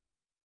year.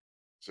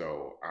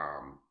 So,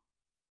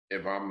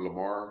 if I'm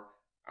Lamar,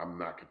 I'm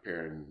not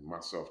comparing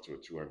myself to a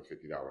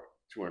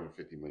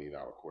 $250 million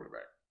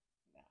quarterback.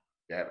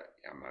 That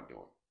I'm not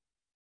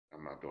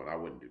doing. I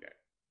wouldn't do that.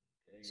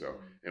 Okay. So,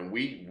 and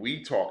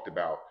we talked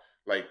about,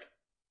 like,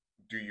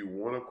 do you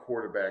want a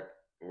quarterback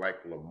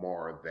like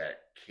Lamar that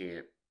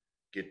can't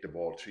get the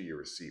ball to your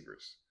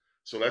receivers?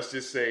 So let's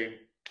just say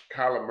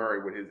Kyler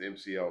Murray with his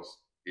MCL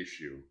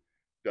issue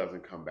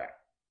doesn't come back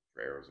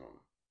for Arizona.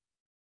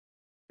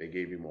 They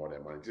gave him all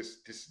that money.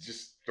 Just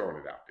throwing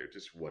it out there.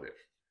 Just what if?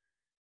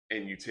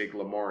 And you take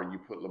Lamar and you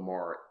put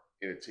Lamar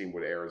in a team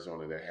with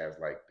Arizona that has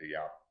like the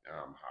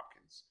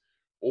Hopkins.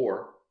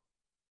 Or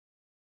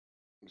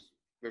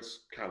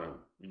let's kind of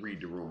read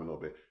the room a little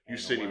bit. You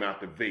send him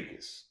out to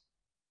Vegas.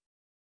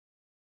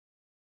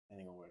 That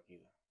ain't gonna work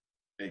either.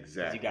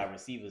 Exactly. You got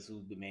receivers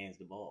who demands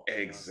the ball.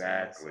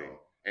 Exactly.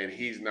 And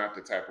he's not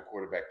the type of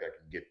quarterback that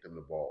can get them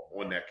the ball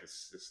on that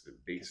consistent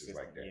basis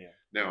like that. Yeah.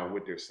 Now,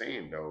 what they're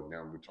saying, though,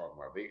 now we're talking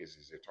about Vegas,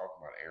 is they're talking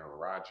about Aaron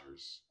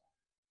Rodgers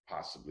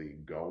possibly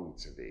going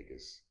to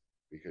Vegas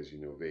because,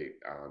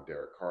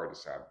 Derek Carr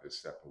decided to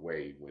step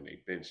away when they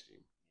benched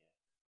him.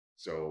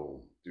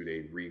 So do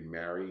they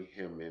remarry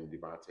him and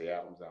Devontae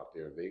Adams out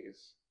there in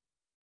Vegas?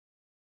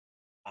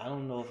 I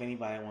don't know if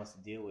anybody wants to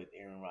deal with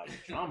Aaron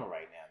Rodgers' trauma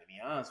right now, to be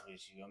honest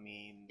with you. I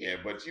mean... Yeah,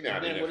 but you know how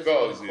the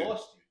NFL is...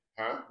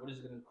 What is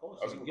it going to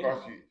cost you? What's it going to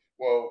cost you?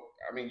 Well,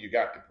 I mean, you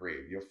got the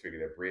bread. You'll figure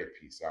that bread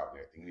piece out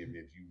there. I think even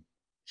if you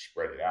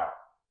spread it out.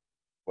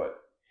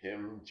 But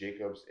him,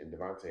 Jacobs, and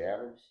Devontae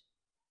Adams?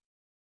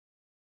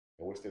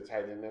 And what's the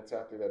tight end that's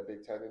out there, that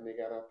big tight end they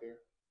got out there?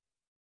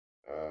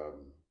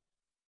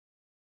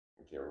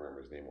 I can't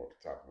remember his name off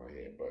the top of my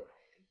head, but...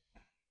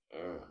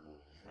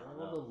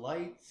 all the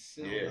lights.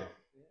 Yeah.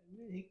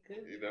 He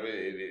could.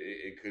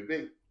 It could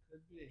be.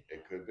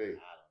 It could be. I don't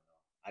know.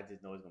 I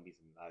just know it's gonna be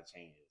a lot of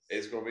changes.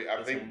 It's gonna be.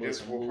 I think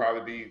this will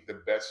probably be the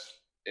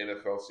best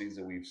NFL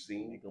season we've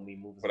seen. It's gonna be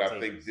moving. But I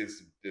think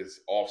this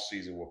off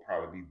season will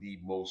probably be the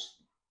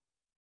most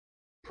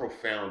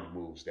profound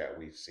moves that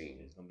we've seen.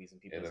 There's gonna be some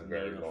people in a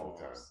very long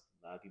time.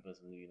 A lot of people in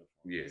some new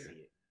uniforms.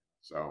 Yeah.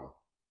 So,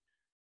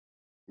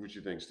 what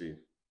you think, Steve?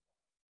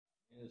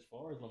 As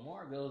far as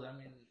Lamar goes, I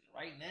mean,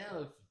 right now,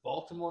 if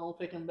Baltimore don't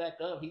pick him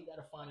back up, he's got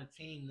to find a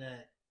team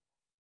that,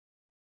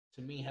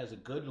 to me, has a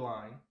good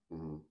line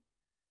and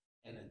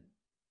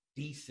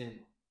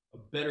a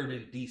better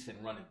than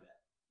decent running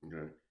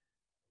back.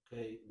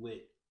 Okay, with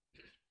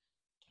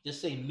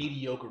just say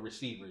mediocre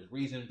receivers.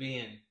 Reason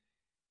being,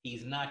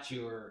 he's not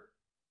your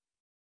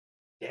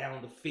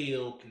down the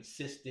field,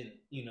 consistent,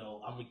 I'm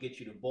gonna get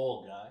you the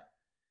ball guy.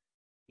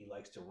 He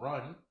likes to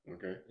run.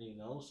 Okay.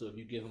 So if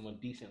you give him a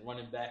decent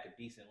running back, a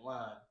decent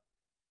line,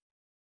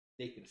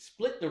 they can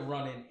split the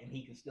running and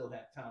he can still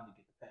have time to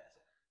get the pass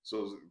out.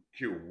 So,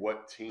 Q,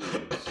 what teams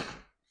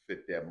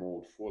fit that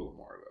mold for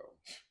Lamar, though?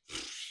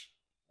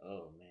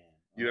 Oh, man.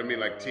 You know what I mean?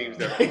 Like teams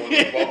that are on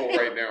the bubble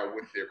right now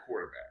with their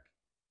quarterback.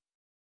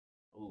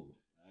 Oh,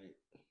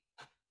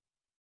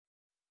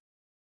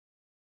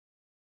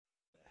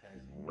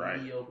 right.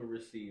 Mediocre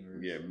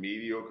receivers. Yeah,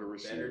 mediocre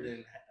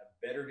receivers.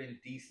 Better than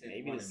decent.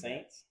 Maybe the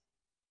Saints.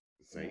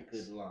 The Saints.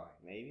 Good line.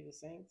 Maybe the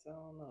Saints. I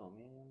don't know,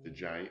 man. The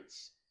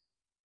Giants.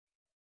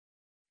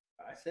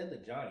 I said the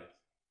Giants.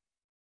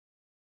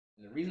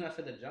 And the reason I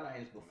said the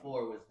Giants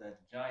before was that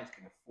the Giants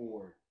can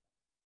afford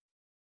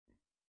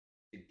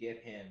to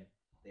get him.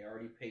 They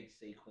already paid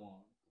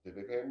Saquon. Did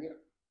they pay him yet?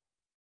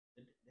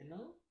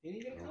 No, he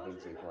didn't get a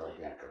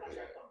contract.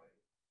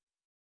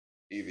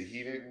 Either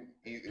he didn't.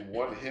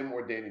 Either him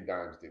or Danny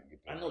Dimes didn't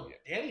get paid. I know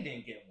yet. Danny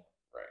didn't get one.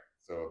 Right.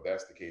 So if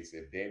that's the case,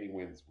 if Danny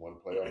wins one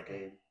playoff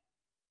game,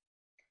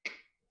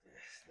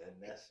 then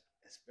that's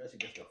especially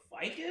against the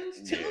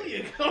Vikings too.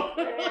 You go.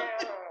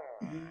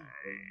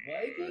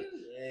 Vikings.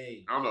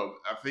 Hey. I don't know.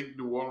 I think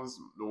New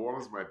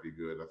Orleans might be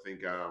good. I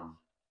think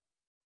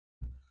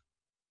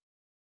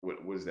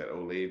what was that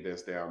Olave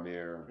that's down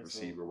there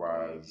receiver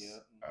wise?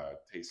 Yeah.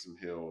 Taysom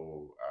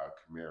Hill,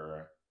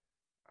 Kamara.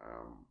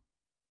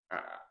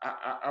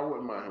 I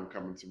wouldn't mind him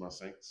coming to my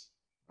Saints.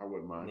 I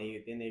wouldn't mind.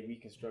 Then they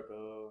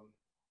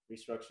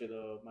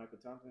restructured Michael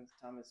Thomas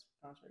contract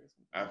or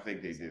something. I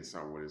think they did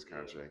something with his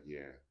contract,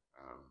 yeah.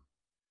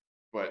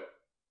 But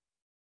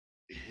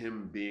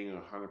him being 100%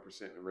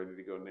 ready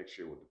to go next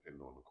year would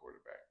depend on the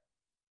quarterback.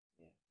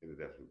 Yeah. It would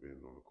definitely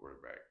depend on the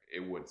quarterback.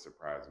 It wouldn't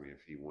surprise me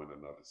if he won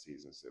another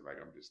season and said, like,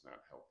 I'm just not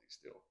healthy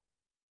still.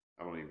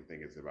 I don't even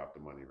think it's about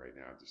the money right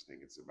now. I just think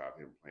it's about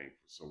him playing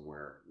for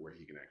somewhere where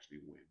he can actually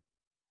win.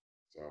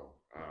 So,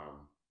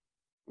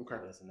 okay.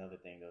 So that's another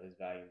thing, though. His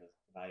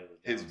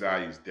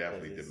value is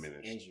definitely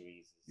diminished.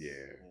 Injuries.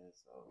 Yeah.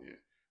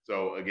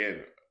 So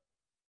again,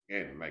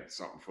 like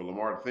something for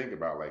Lamar to think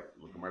about. Like,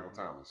 look at Michael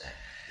Thomas.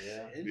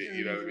 Yeah.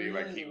 You know what I mean?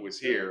 Like, he was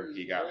here,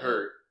 he got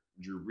hurt.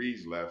 Drew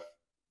Brees left.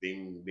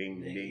 Ding,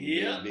 ding, ding,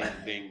 ding,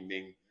 ding, ding,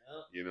 ding.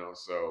 You know,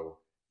 so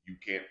you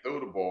can't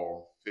throw the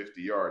ball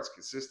 50 yards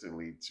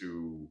consistently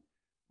to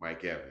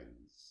Mike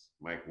Evans,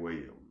 Mike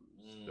Williams,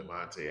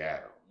 Devontae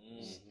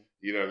Adams.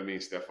 You know what I mean?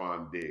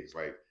 Stephon Diggs.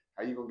 Like,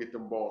 how you gonna get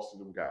them balls to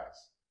them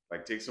guys?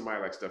 Like, take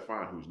somebody like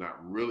Stephon, who's not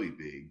really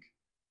big,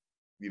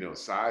 you know,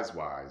 size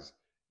wise.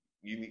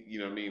 You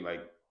know what I mean?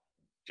 Like,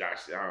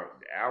 Josh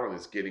Allen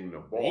is getting the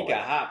ball. He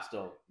got hops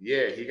though.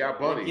 Yeah, he got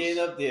bunnies.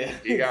 Getting up there.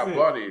 He got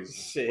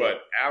bunnies.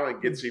 But Allen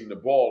gets him the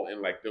ball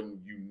in like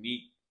them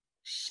unique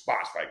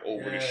spots, like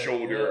over the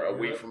shoulder,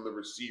 away from the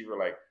receiver.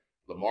 Like,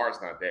 Lamar's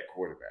not that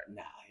quarterback.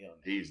 Nah, hell no.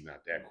 He's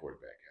not that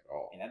quarterback at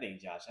all. And I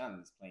think Josh Allen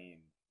is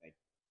playing like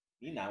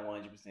he's not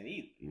 100%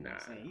 either. You know what I'm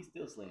saying? He's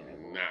still slinging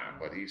that ball. Nah,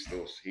 but he's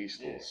still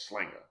a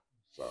slinger.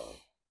 So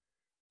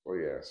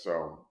yeah.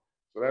 So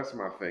that's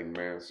my thing,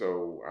 man.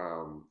 So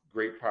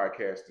great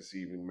podcast this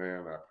evening,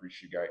 man. I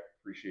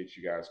appreciate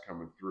you guys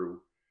coming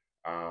through.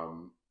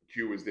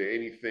 Q, is there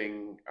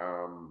anything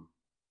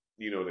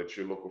that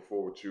you're looking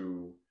forward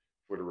to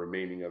for the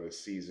remaining of the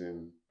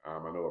season? I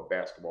know a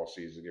basketball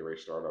season get ready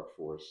to start up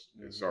for us.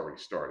 Mm-hmm. It's already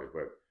started,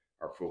 but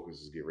our focus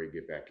is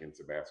get back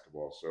into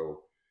basketball.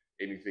 So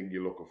anything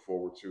you're looking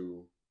forward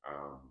to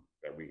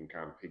that we can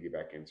kind of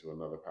piggyback into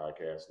another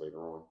podcast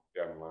later on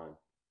down the line?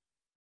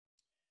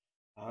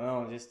 I don't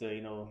know, just the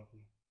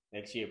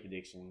next year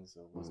predictions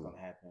of what's going to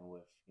happen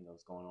with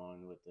what's going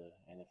on with the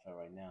NFL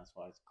right now as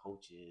far as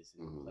coaches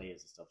and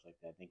players and stuff like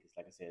that. I think it's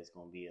like I said, it's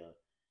going to be a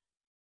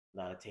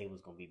lot of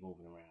tables going to be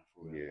moving around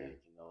for real. Yeah. Like,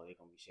 they're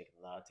going to be shaking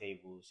a lot of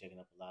tables, shaking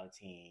up a lot of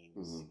teams.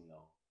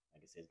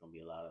 Like I said, it's going to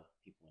be a lot of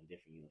people in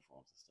different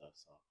uniforms and stuff.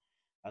 So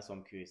that's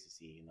what I'm curious to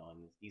see.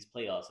 And these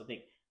playoffs, I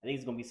think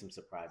it's going to be some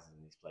surprises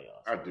in these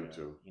playoffs. I do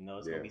too.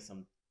 It's going to be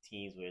some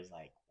teams where it's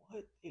like,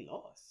 what, they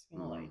lost?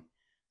 Like.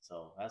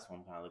 So that's what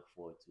I'm kind of looking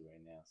forward to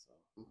right now. So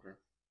okay.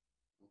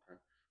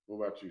 What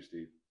about you,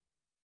 Steve?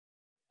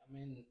 I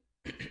mean,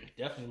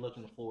 definitely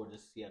looking forward to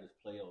see how this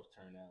playoffs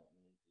turn out. I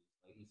mean,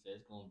 like he said,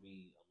 it's going to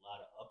be a lot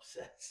of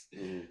upsets,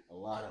 a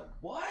lot of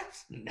what,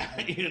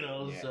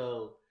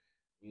 So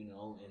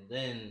and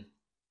then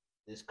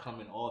this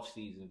coming off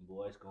season,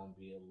 boy, it's going to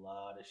be a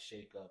lot of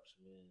shakeups,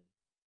 man.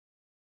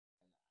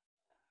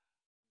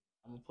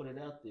 I'm gonna put it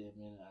out there,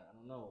 man. I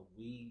don't know.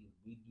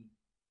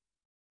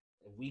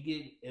 If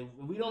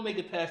we don't make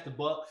it past the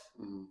Bucks,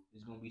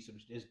 there's gonna be some.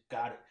 There's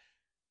got it.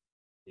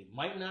 It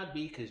might not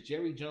be because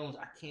Jerry Jones.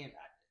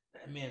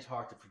 That man's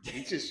hard to predict.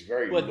 He's just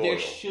very. But loyal. there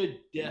should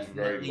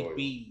definitely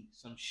be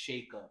some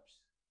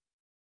shakeups,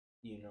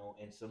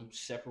 and some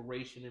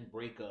separation and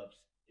breakups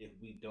if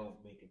we don't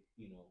make it,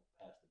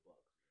 past the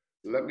Bucks.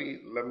 Let me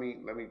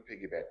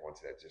piggyback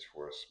onto that just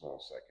for a small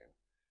second.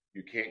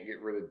 You can't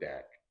get rid of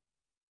Dak.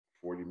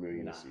 $40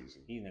 million a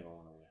season. He's never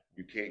going nowhere.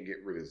 You can't get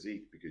rid of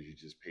Zeke because you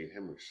just paid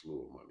him a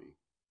slew of money.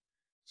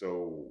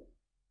 So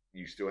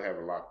you still have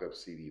a locked up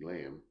CD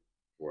Lamb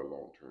for a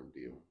long-term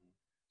deal.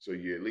 So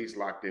you're at least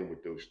locked in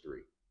with those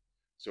three.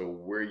 So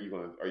where are you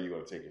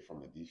going to take it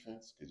from the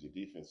defense? Because your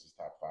defense is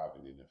top 5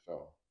 in the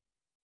NFL.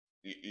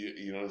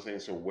 You know what I'm saying?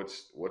 So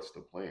what's the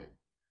plan?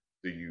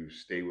 Do you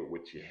stay with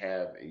what you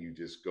have and you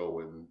just go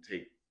and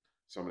take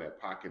some of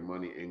that pocket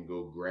money and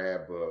go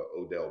grab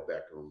Odell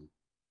Beckham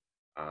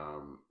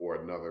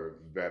or another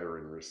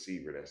veteran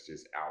receiver that's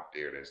just out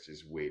there that's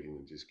just waiting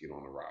to just get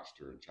on the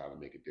roster and try to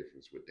make a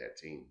difference with that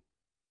team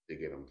to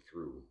get them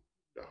through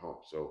the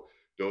hump? So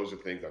those are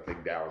things I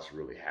think Dallas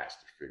really has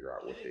to figure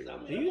out what they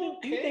want to do.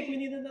 Do you think we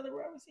need another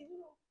wide receiver?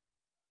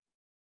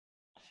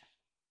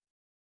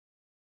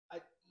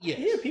 Yes.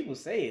 I hear people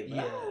say it, but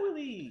I don't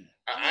really.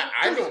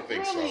 I don't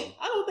think so.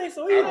 I don't think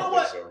so.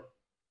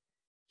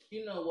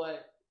 You know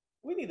what?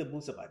 We need to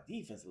boost up our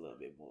defense a little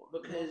bit more.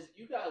 Because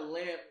you got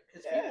Lamb.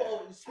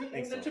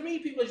 Because to me,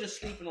 people are just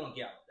sleeping on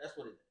Gallup. That's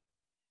what it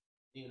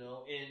is.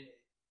 And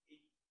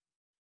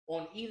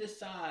on either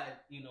side,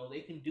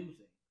 they can do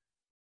things.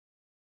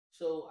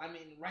 So, I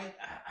mean,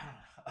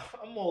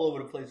 I'm all over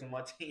the place on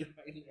my team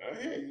right now.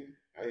 I hear you.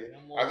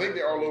 I think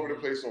they're all over the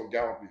place on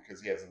Gallup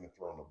because he hasn't been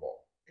throwing the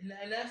ball.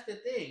 And that's the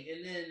thing.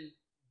 And then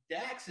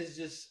Dax is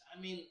just,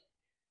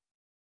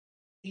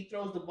 he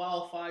throws the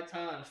ball 5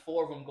 times,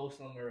 4 of them go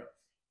somewhere else.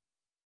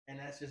 And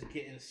that's just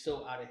getting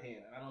so out of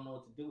hand. I don't know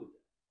what to do with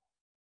it.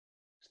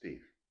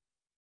 Steve,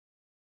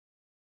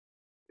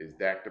 is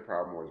Dak the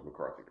problem or is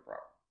McCarthy the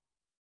problem?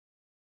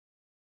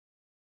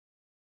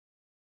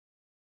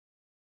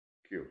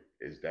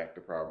 Is Dak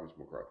the problem? Is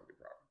McCarthy the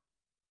problem?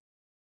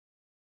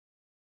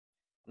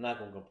 I'm not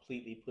gonna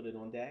completely put it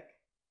on Dak.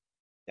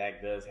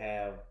 Dak does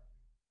have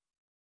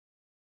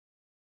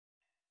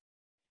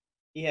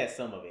he has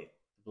some of it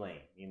to blame,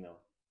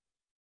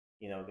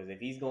 because if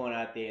he's going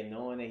out there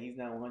knowing that he's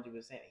not 100%,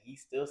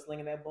 he's still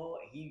slinging that ball,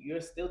 and you're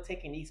still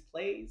taking these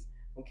plays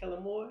from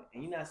Kellen Moore,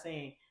 and you're not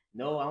saying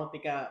no, I don't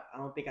think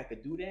I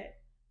could do that,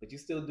 but you're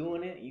still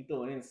doing it, and you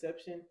throw an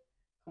interception.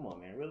 Come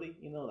on, man, really?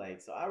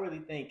 So I really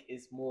think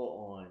it's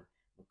more on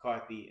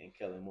McCarthy and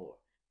Kellen Moore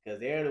because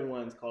they're the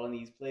ones calling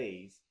these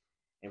plays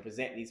and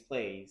presenting these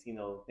plays,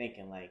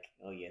 thinking like,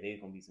 oh yeah,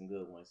 there's gonna be some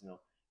good ones.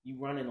 You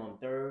running on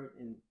third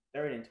and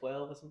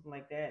 12 or something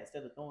like that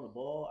instead of throwing the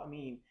ball. I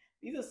mean,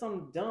 these are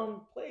some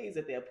dumb plays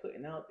that they're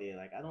putting out there.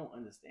 Like I don't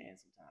understand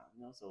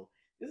sometimes, So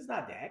this is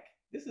not Dak.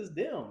 This is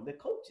them, the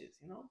coaches,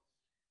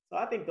 So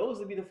I think those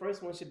would be the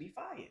first ones should be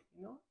fired.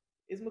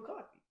 Is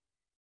McCarthy.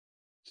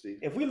 Steve?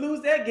 If we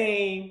lose that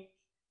game,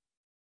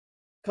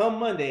 come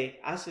Monday,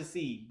 I should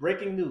see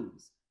breaking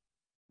news.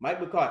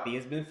 Mike McCarthy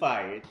has been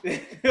fired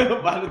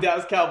by the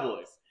Dallas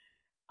Cowboys.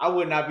 I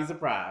would not be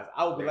surprised.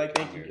 I would be like,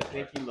 thank you,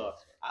 Lord.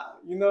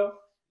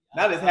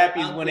 Not as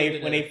happy as when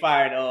they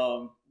fired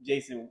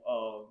Jason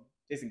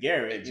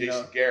Garrett. And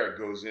Jason Garrett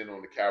goes in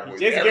on the Cowboys.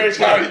 Jason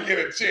Garrett he get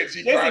a chance.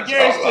 Jason Garrett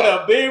should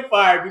have been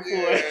fired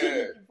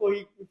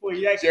before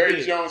he actually Jerry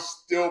did. Jones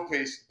still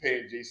paying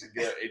Jason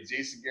Garrett, and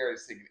Jason Garrett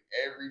is taking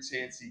every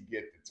chance he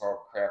gets to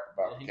talk crap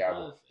about the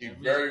Cowboys. He's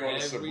very on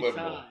the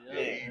subliminal.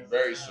 He's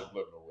very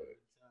subliminal with it.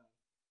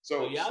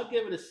 So y'all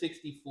give it a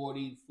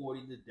 60-40,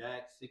 40 to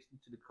Dak, 60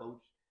 to the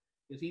coach.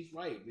 Because he's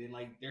right, man.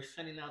 Like, they're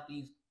sending out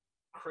these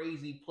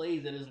crazy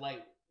plays that is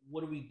like,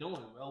 what are we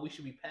doing? Well, we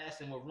should be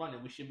passing or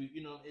running. We should be,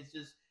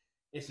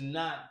 it's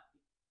not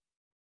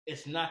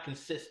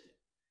consistent.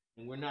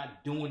 And we're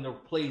not doing the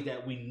plays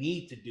that we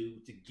need to do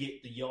to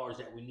get the yards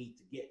that we need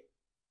to get.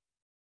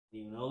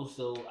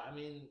 So, I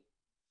mean,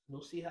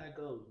 we'll see how it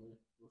goes, man.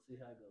 We'll see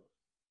how it goes.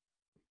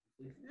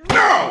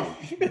 no,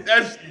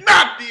 that's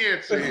not the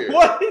answer here.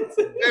 What?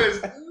 That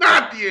is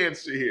not the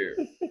answer here.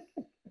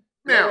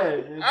 Now,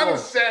 I done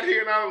sat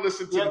here and I done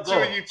listened to the two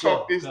of you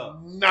talk this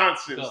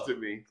nonsense to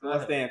me. So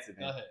what's the answer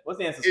then? What's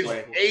the answer?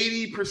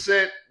 It's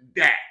 80%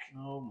 Dak.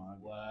 Oh my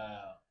God.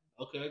 Wow.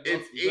 Okay.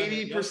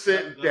 It's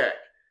 80% Dak.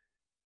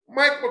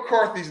 Mike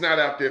McCarthy's not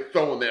out there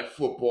throwing that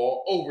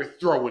football,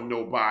 overthrowing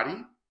nobody.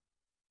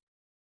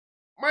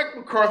 Mike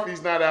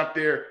McCarthy's not out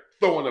there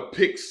throwing a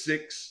pick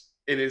six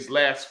in his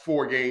last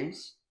 4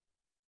 games.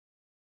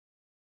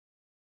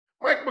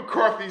 Mike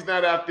McCarthy's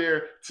not out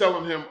there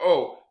telling him,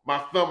 oh, my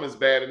thumb is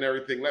bad and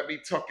everything. Let me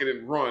tuck it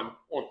and run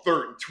on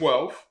 3rd and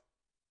 12.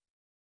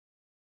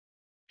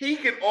 He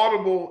can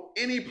audible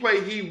any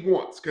play he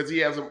wants because he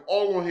has them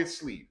all on his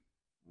sleeve.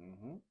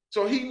 Mm-hmm.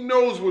 So he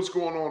knows what's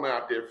going on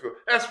out there, Phil.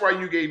 That's why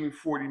you gave him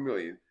 $40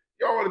 million.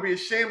 Y'all ought to be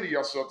ashamed of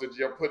yourself that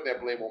you're putting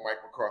that blame on Mike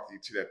McCarthy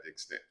to that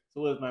extent.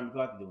 So what is Mike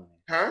McCarthy doing?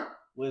 Huh?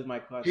 What is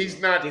Mike McCarthy He's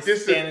doing? not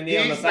just standing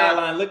there on the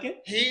sideline looking.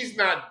 He's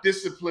not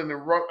disciplining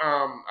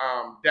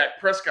Dak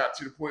Prescott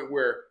to the point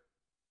where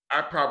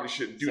I probably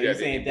shouldn't do that. You're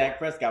saying Dak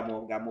Prescott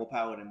got more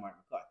power than Mike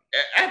McCarthy?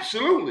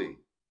 Absolutely.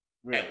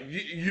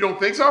 Really? You don't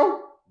think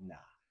so? Nah.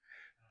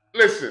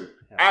 Listen,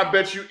 I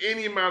bet you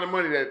any amount of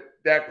money that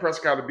Dak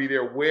Prescott will be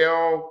there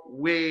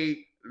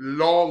way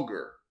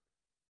longer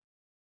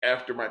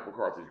after Mike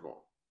McCarthy's gone.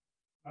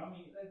 I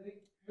mean,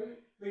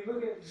 they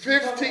look at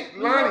 15.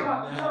 Lonnie. You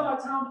talk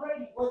about Tom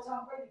Brady. What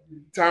Tom Brady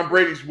do? Tom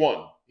Brady's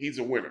won. He's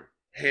a winner,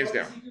 hands what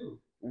down. Does he do?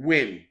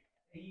 Win.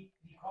 He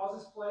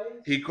calls his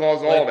plays. He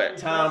calls all that.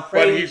 Tom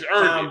Brady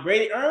earned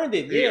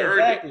it. He earned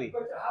exactly.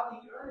 But how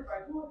did he earn it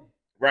by doing it?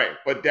 Right,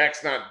 but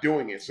Dak's not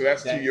doing it. So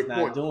that's to your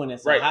point. Doing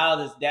it. So right. How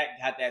does Dak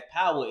have that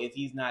power if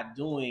he's not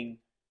doing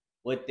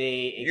what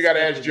they? You got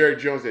to ask Jerry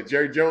Jones that.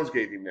 Jerry Jones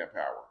gave him that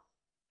power.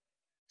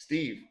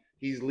 Steve,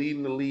 he's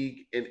leading the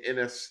league in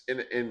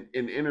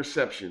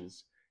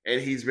interceptions, and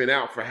he's been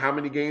out for how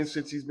many games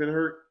since he's been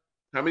hurt?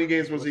 How many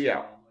games was he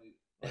out?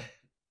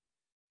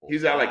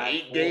 He's out like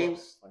 8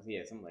 games.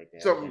 Yeah, something like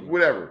that. Something,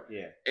 whatever.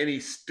 Yeah. And he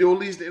still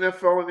leads the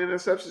NFL in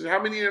interceptions.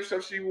 How many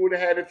interceptions he would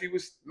have had if he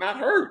was not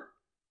hurt?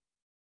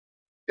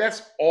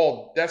 That's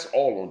all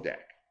on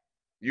Dak.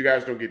 You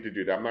guys don't get to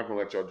do that. I'm not going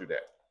to let y'all do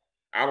that.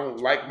 I don't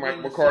like Mike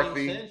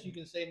McCarthy. In the same sense, you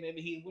can say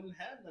maybe he wouldn't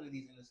have none of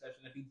these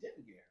interceptions if he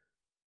didn't get hurt.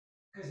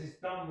 Because his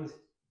thumb was,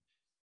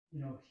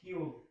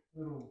 healed a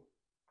little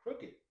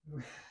crooked.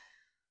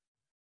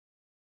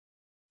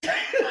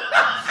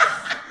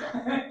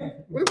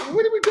 What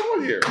are we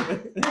doing here?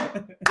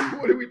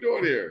 What are we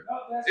doing here?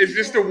 No, is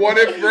this the what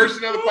if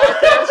version of the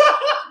podcast?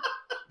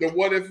 The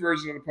what if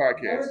version of the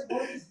podcast.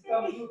 What if his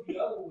thumb moved the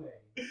other way?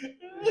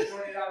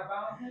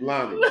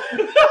 Lonnie,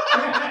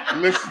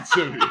 listen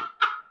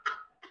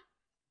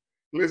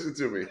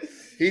to me.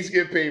 He's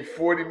getting paid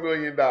 $40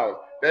 million.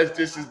 That's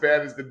just as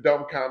bad as the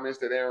dumb comments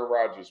that Aaron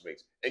Rodgers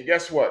makes. And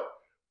guess what?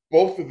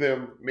 Both of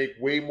them make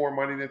way more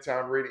money than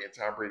Tom Brady, and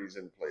Tom Brady's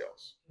in the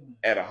playoffs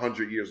at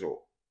 100 years old.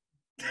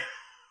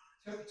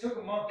 Took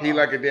a month he off.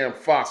 like a damn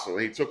fossil.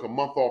 He took a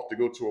month off to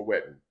go to a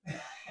wedding.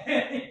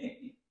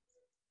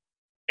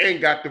 and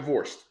got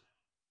divorced.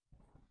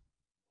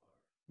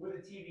 With a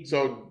TV.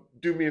 So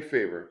do me a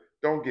favor.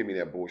 Don't give me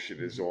that bullshit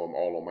that's all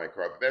on Mike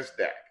Crosby. That's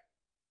Dak.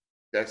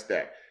 That's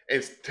Dak.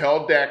 And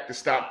tell Dak to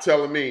stop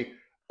telling me,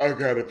 I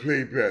got to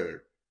play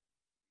better.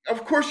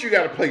 Of course you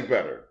got to play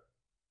better.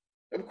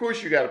 Of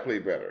course you got to play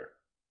better.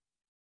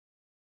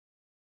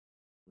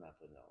 Not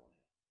putting that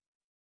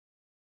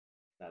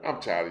one.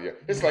 I'm tired of you.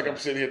 It's like I'm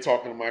sitting here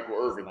talking to Michael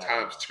Irvin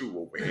times 2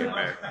 over here,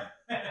 man.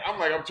 I'm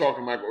like I'm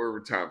talking Michael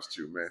Irvin times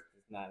 2, man.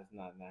 It's not.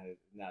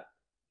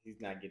 He's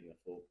not getting a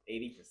full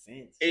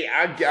 80%. Hey,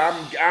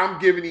 I'm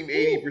giving him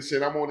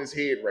 80%. I'm on his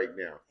head right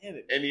now.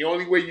 And the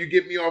only way you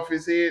get me off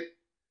his head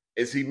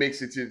is he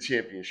makes it to the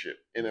championship,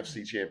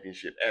 NFC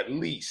championship, at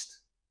least.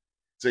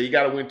 So you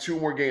got to win 2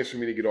 more games for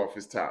me to get off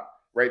his top.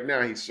 Right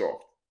now, he's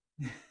soft.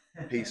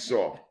 He's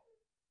soft.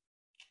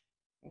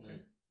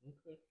 Okay.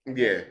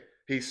 Yeah,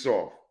 he's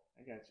soft.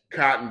 I got you.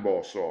 Cotton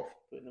ball soft.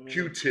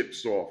 Q-tip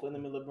soft. Putting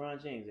him in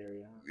LeBron James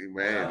area. Huh?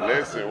 Man,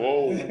 listen.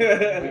 Whoa.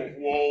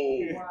 Whoa.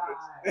 Wow.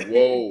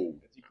 Whoa.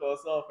 You call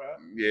soft, huh?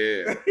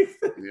 Yeah. You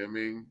know what I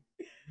mean?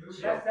 That's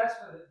for the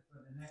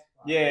next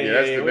part. Yeah, Yeah,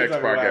 that's the we'll next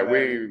talk part. about We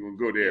that. ain't even going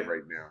to go there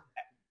right now.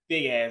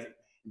 Big ass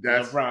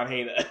That's LeBron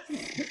hater.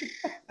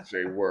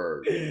 say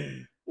word.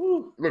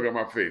 Woo. Look at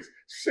my face.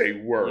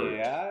 Say word.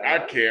 Yeah, I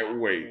can't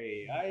wait.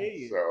 Hey, I hear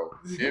you. So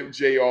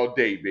MJ all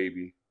day,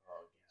 baby.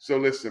 So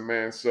listen,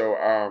 man. So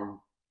I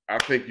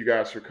thank you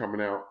guys for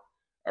coming out.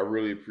 I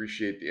really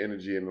appreciate the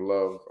energy and the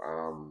love.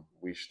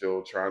 We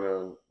still trying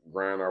to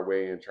grind our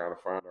way and trying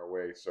to find our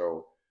way.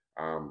 So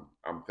I'm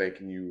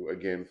thanking you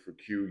again for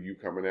Q, you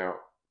coming out.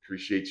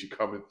 Appreciate you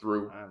coming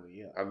through.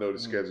 I know the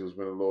schedule's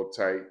been a little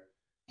tight.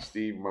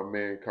 Steve, my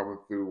man, coming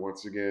through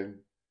once again.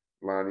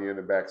 Lonnie in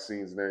the back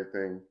scenes and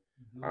everything.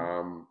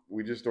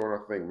 We just doing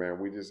our thing, man.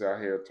 We just out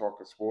here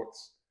talking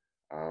sports.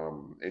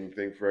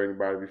 Anything for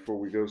anybody before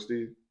we go,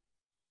 Steve?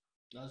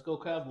 Let's go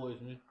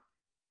Cowboys, man.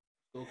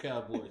 Go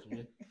Cowboys,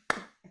 man.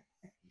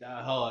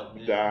 Die hard,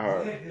 man. Die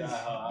hard. Die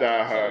hard.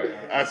 Die hard.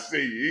 I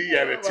see you. You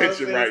got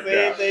attention right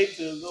now.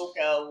 Go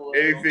Cowboys.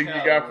 Anything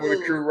you got for the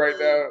crew right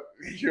now?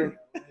 Q?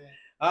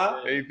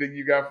 Huh? Anything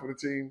you got for the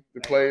team,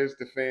 the players,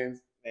 the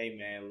fans? Hey,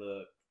 man,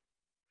 look.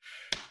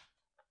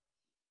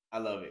 I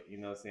love it. You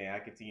know what I'm saying? I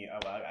continue.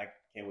 I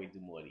can't wait to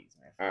do more of these,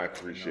 man. I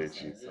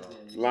appreciate you. So,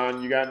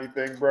 Lon, you got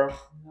anything, bro? Not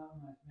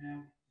much,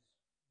 man.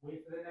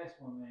 Wait for the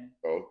next one, man.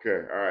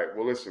 Okay. All right.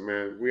 Well, listen,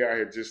 man. We out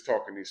here just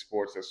talking these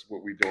sports. That's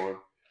what we doing.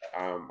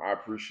 I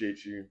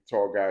appreciate you.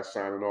 Tall guys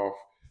signing off.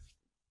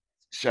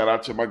 Shout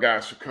out to my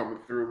guys for coming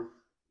through.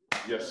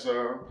 Yes,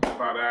 sir.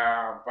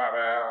 Bada.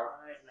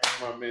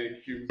 My man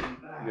Q.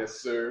 Yes,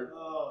 sir.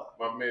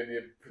 My man,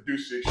 the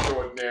producer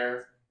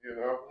extraordinaire. You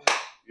know.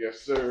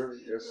 Yes, sir.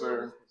 Yes,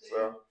 sir.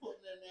 So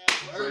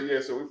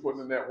we're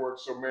putting in that work.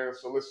 So, man,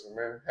 listen,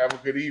 man. Have a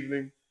good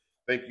evening.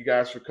 Thank you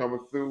guys for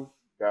coming through.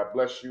 God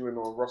bless you. And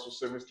on Russell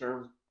Simmons'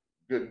 terms,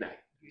 good night.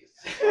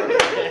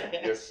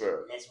 Yes,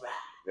 sir. Let's ride.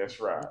 That's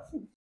right.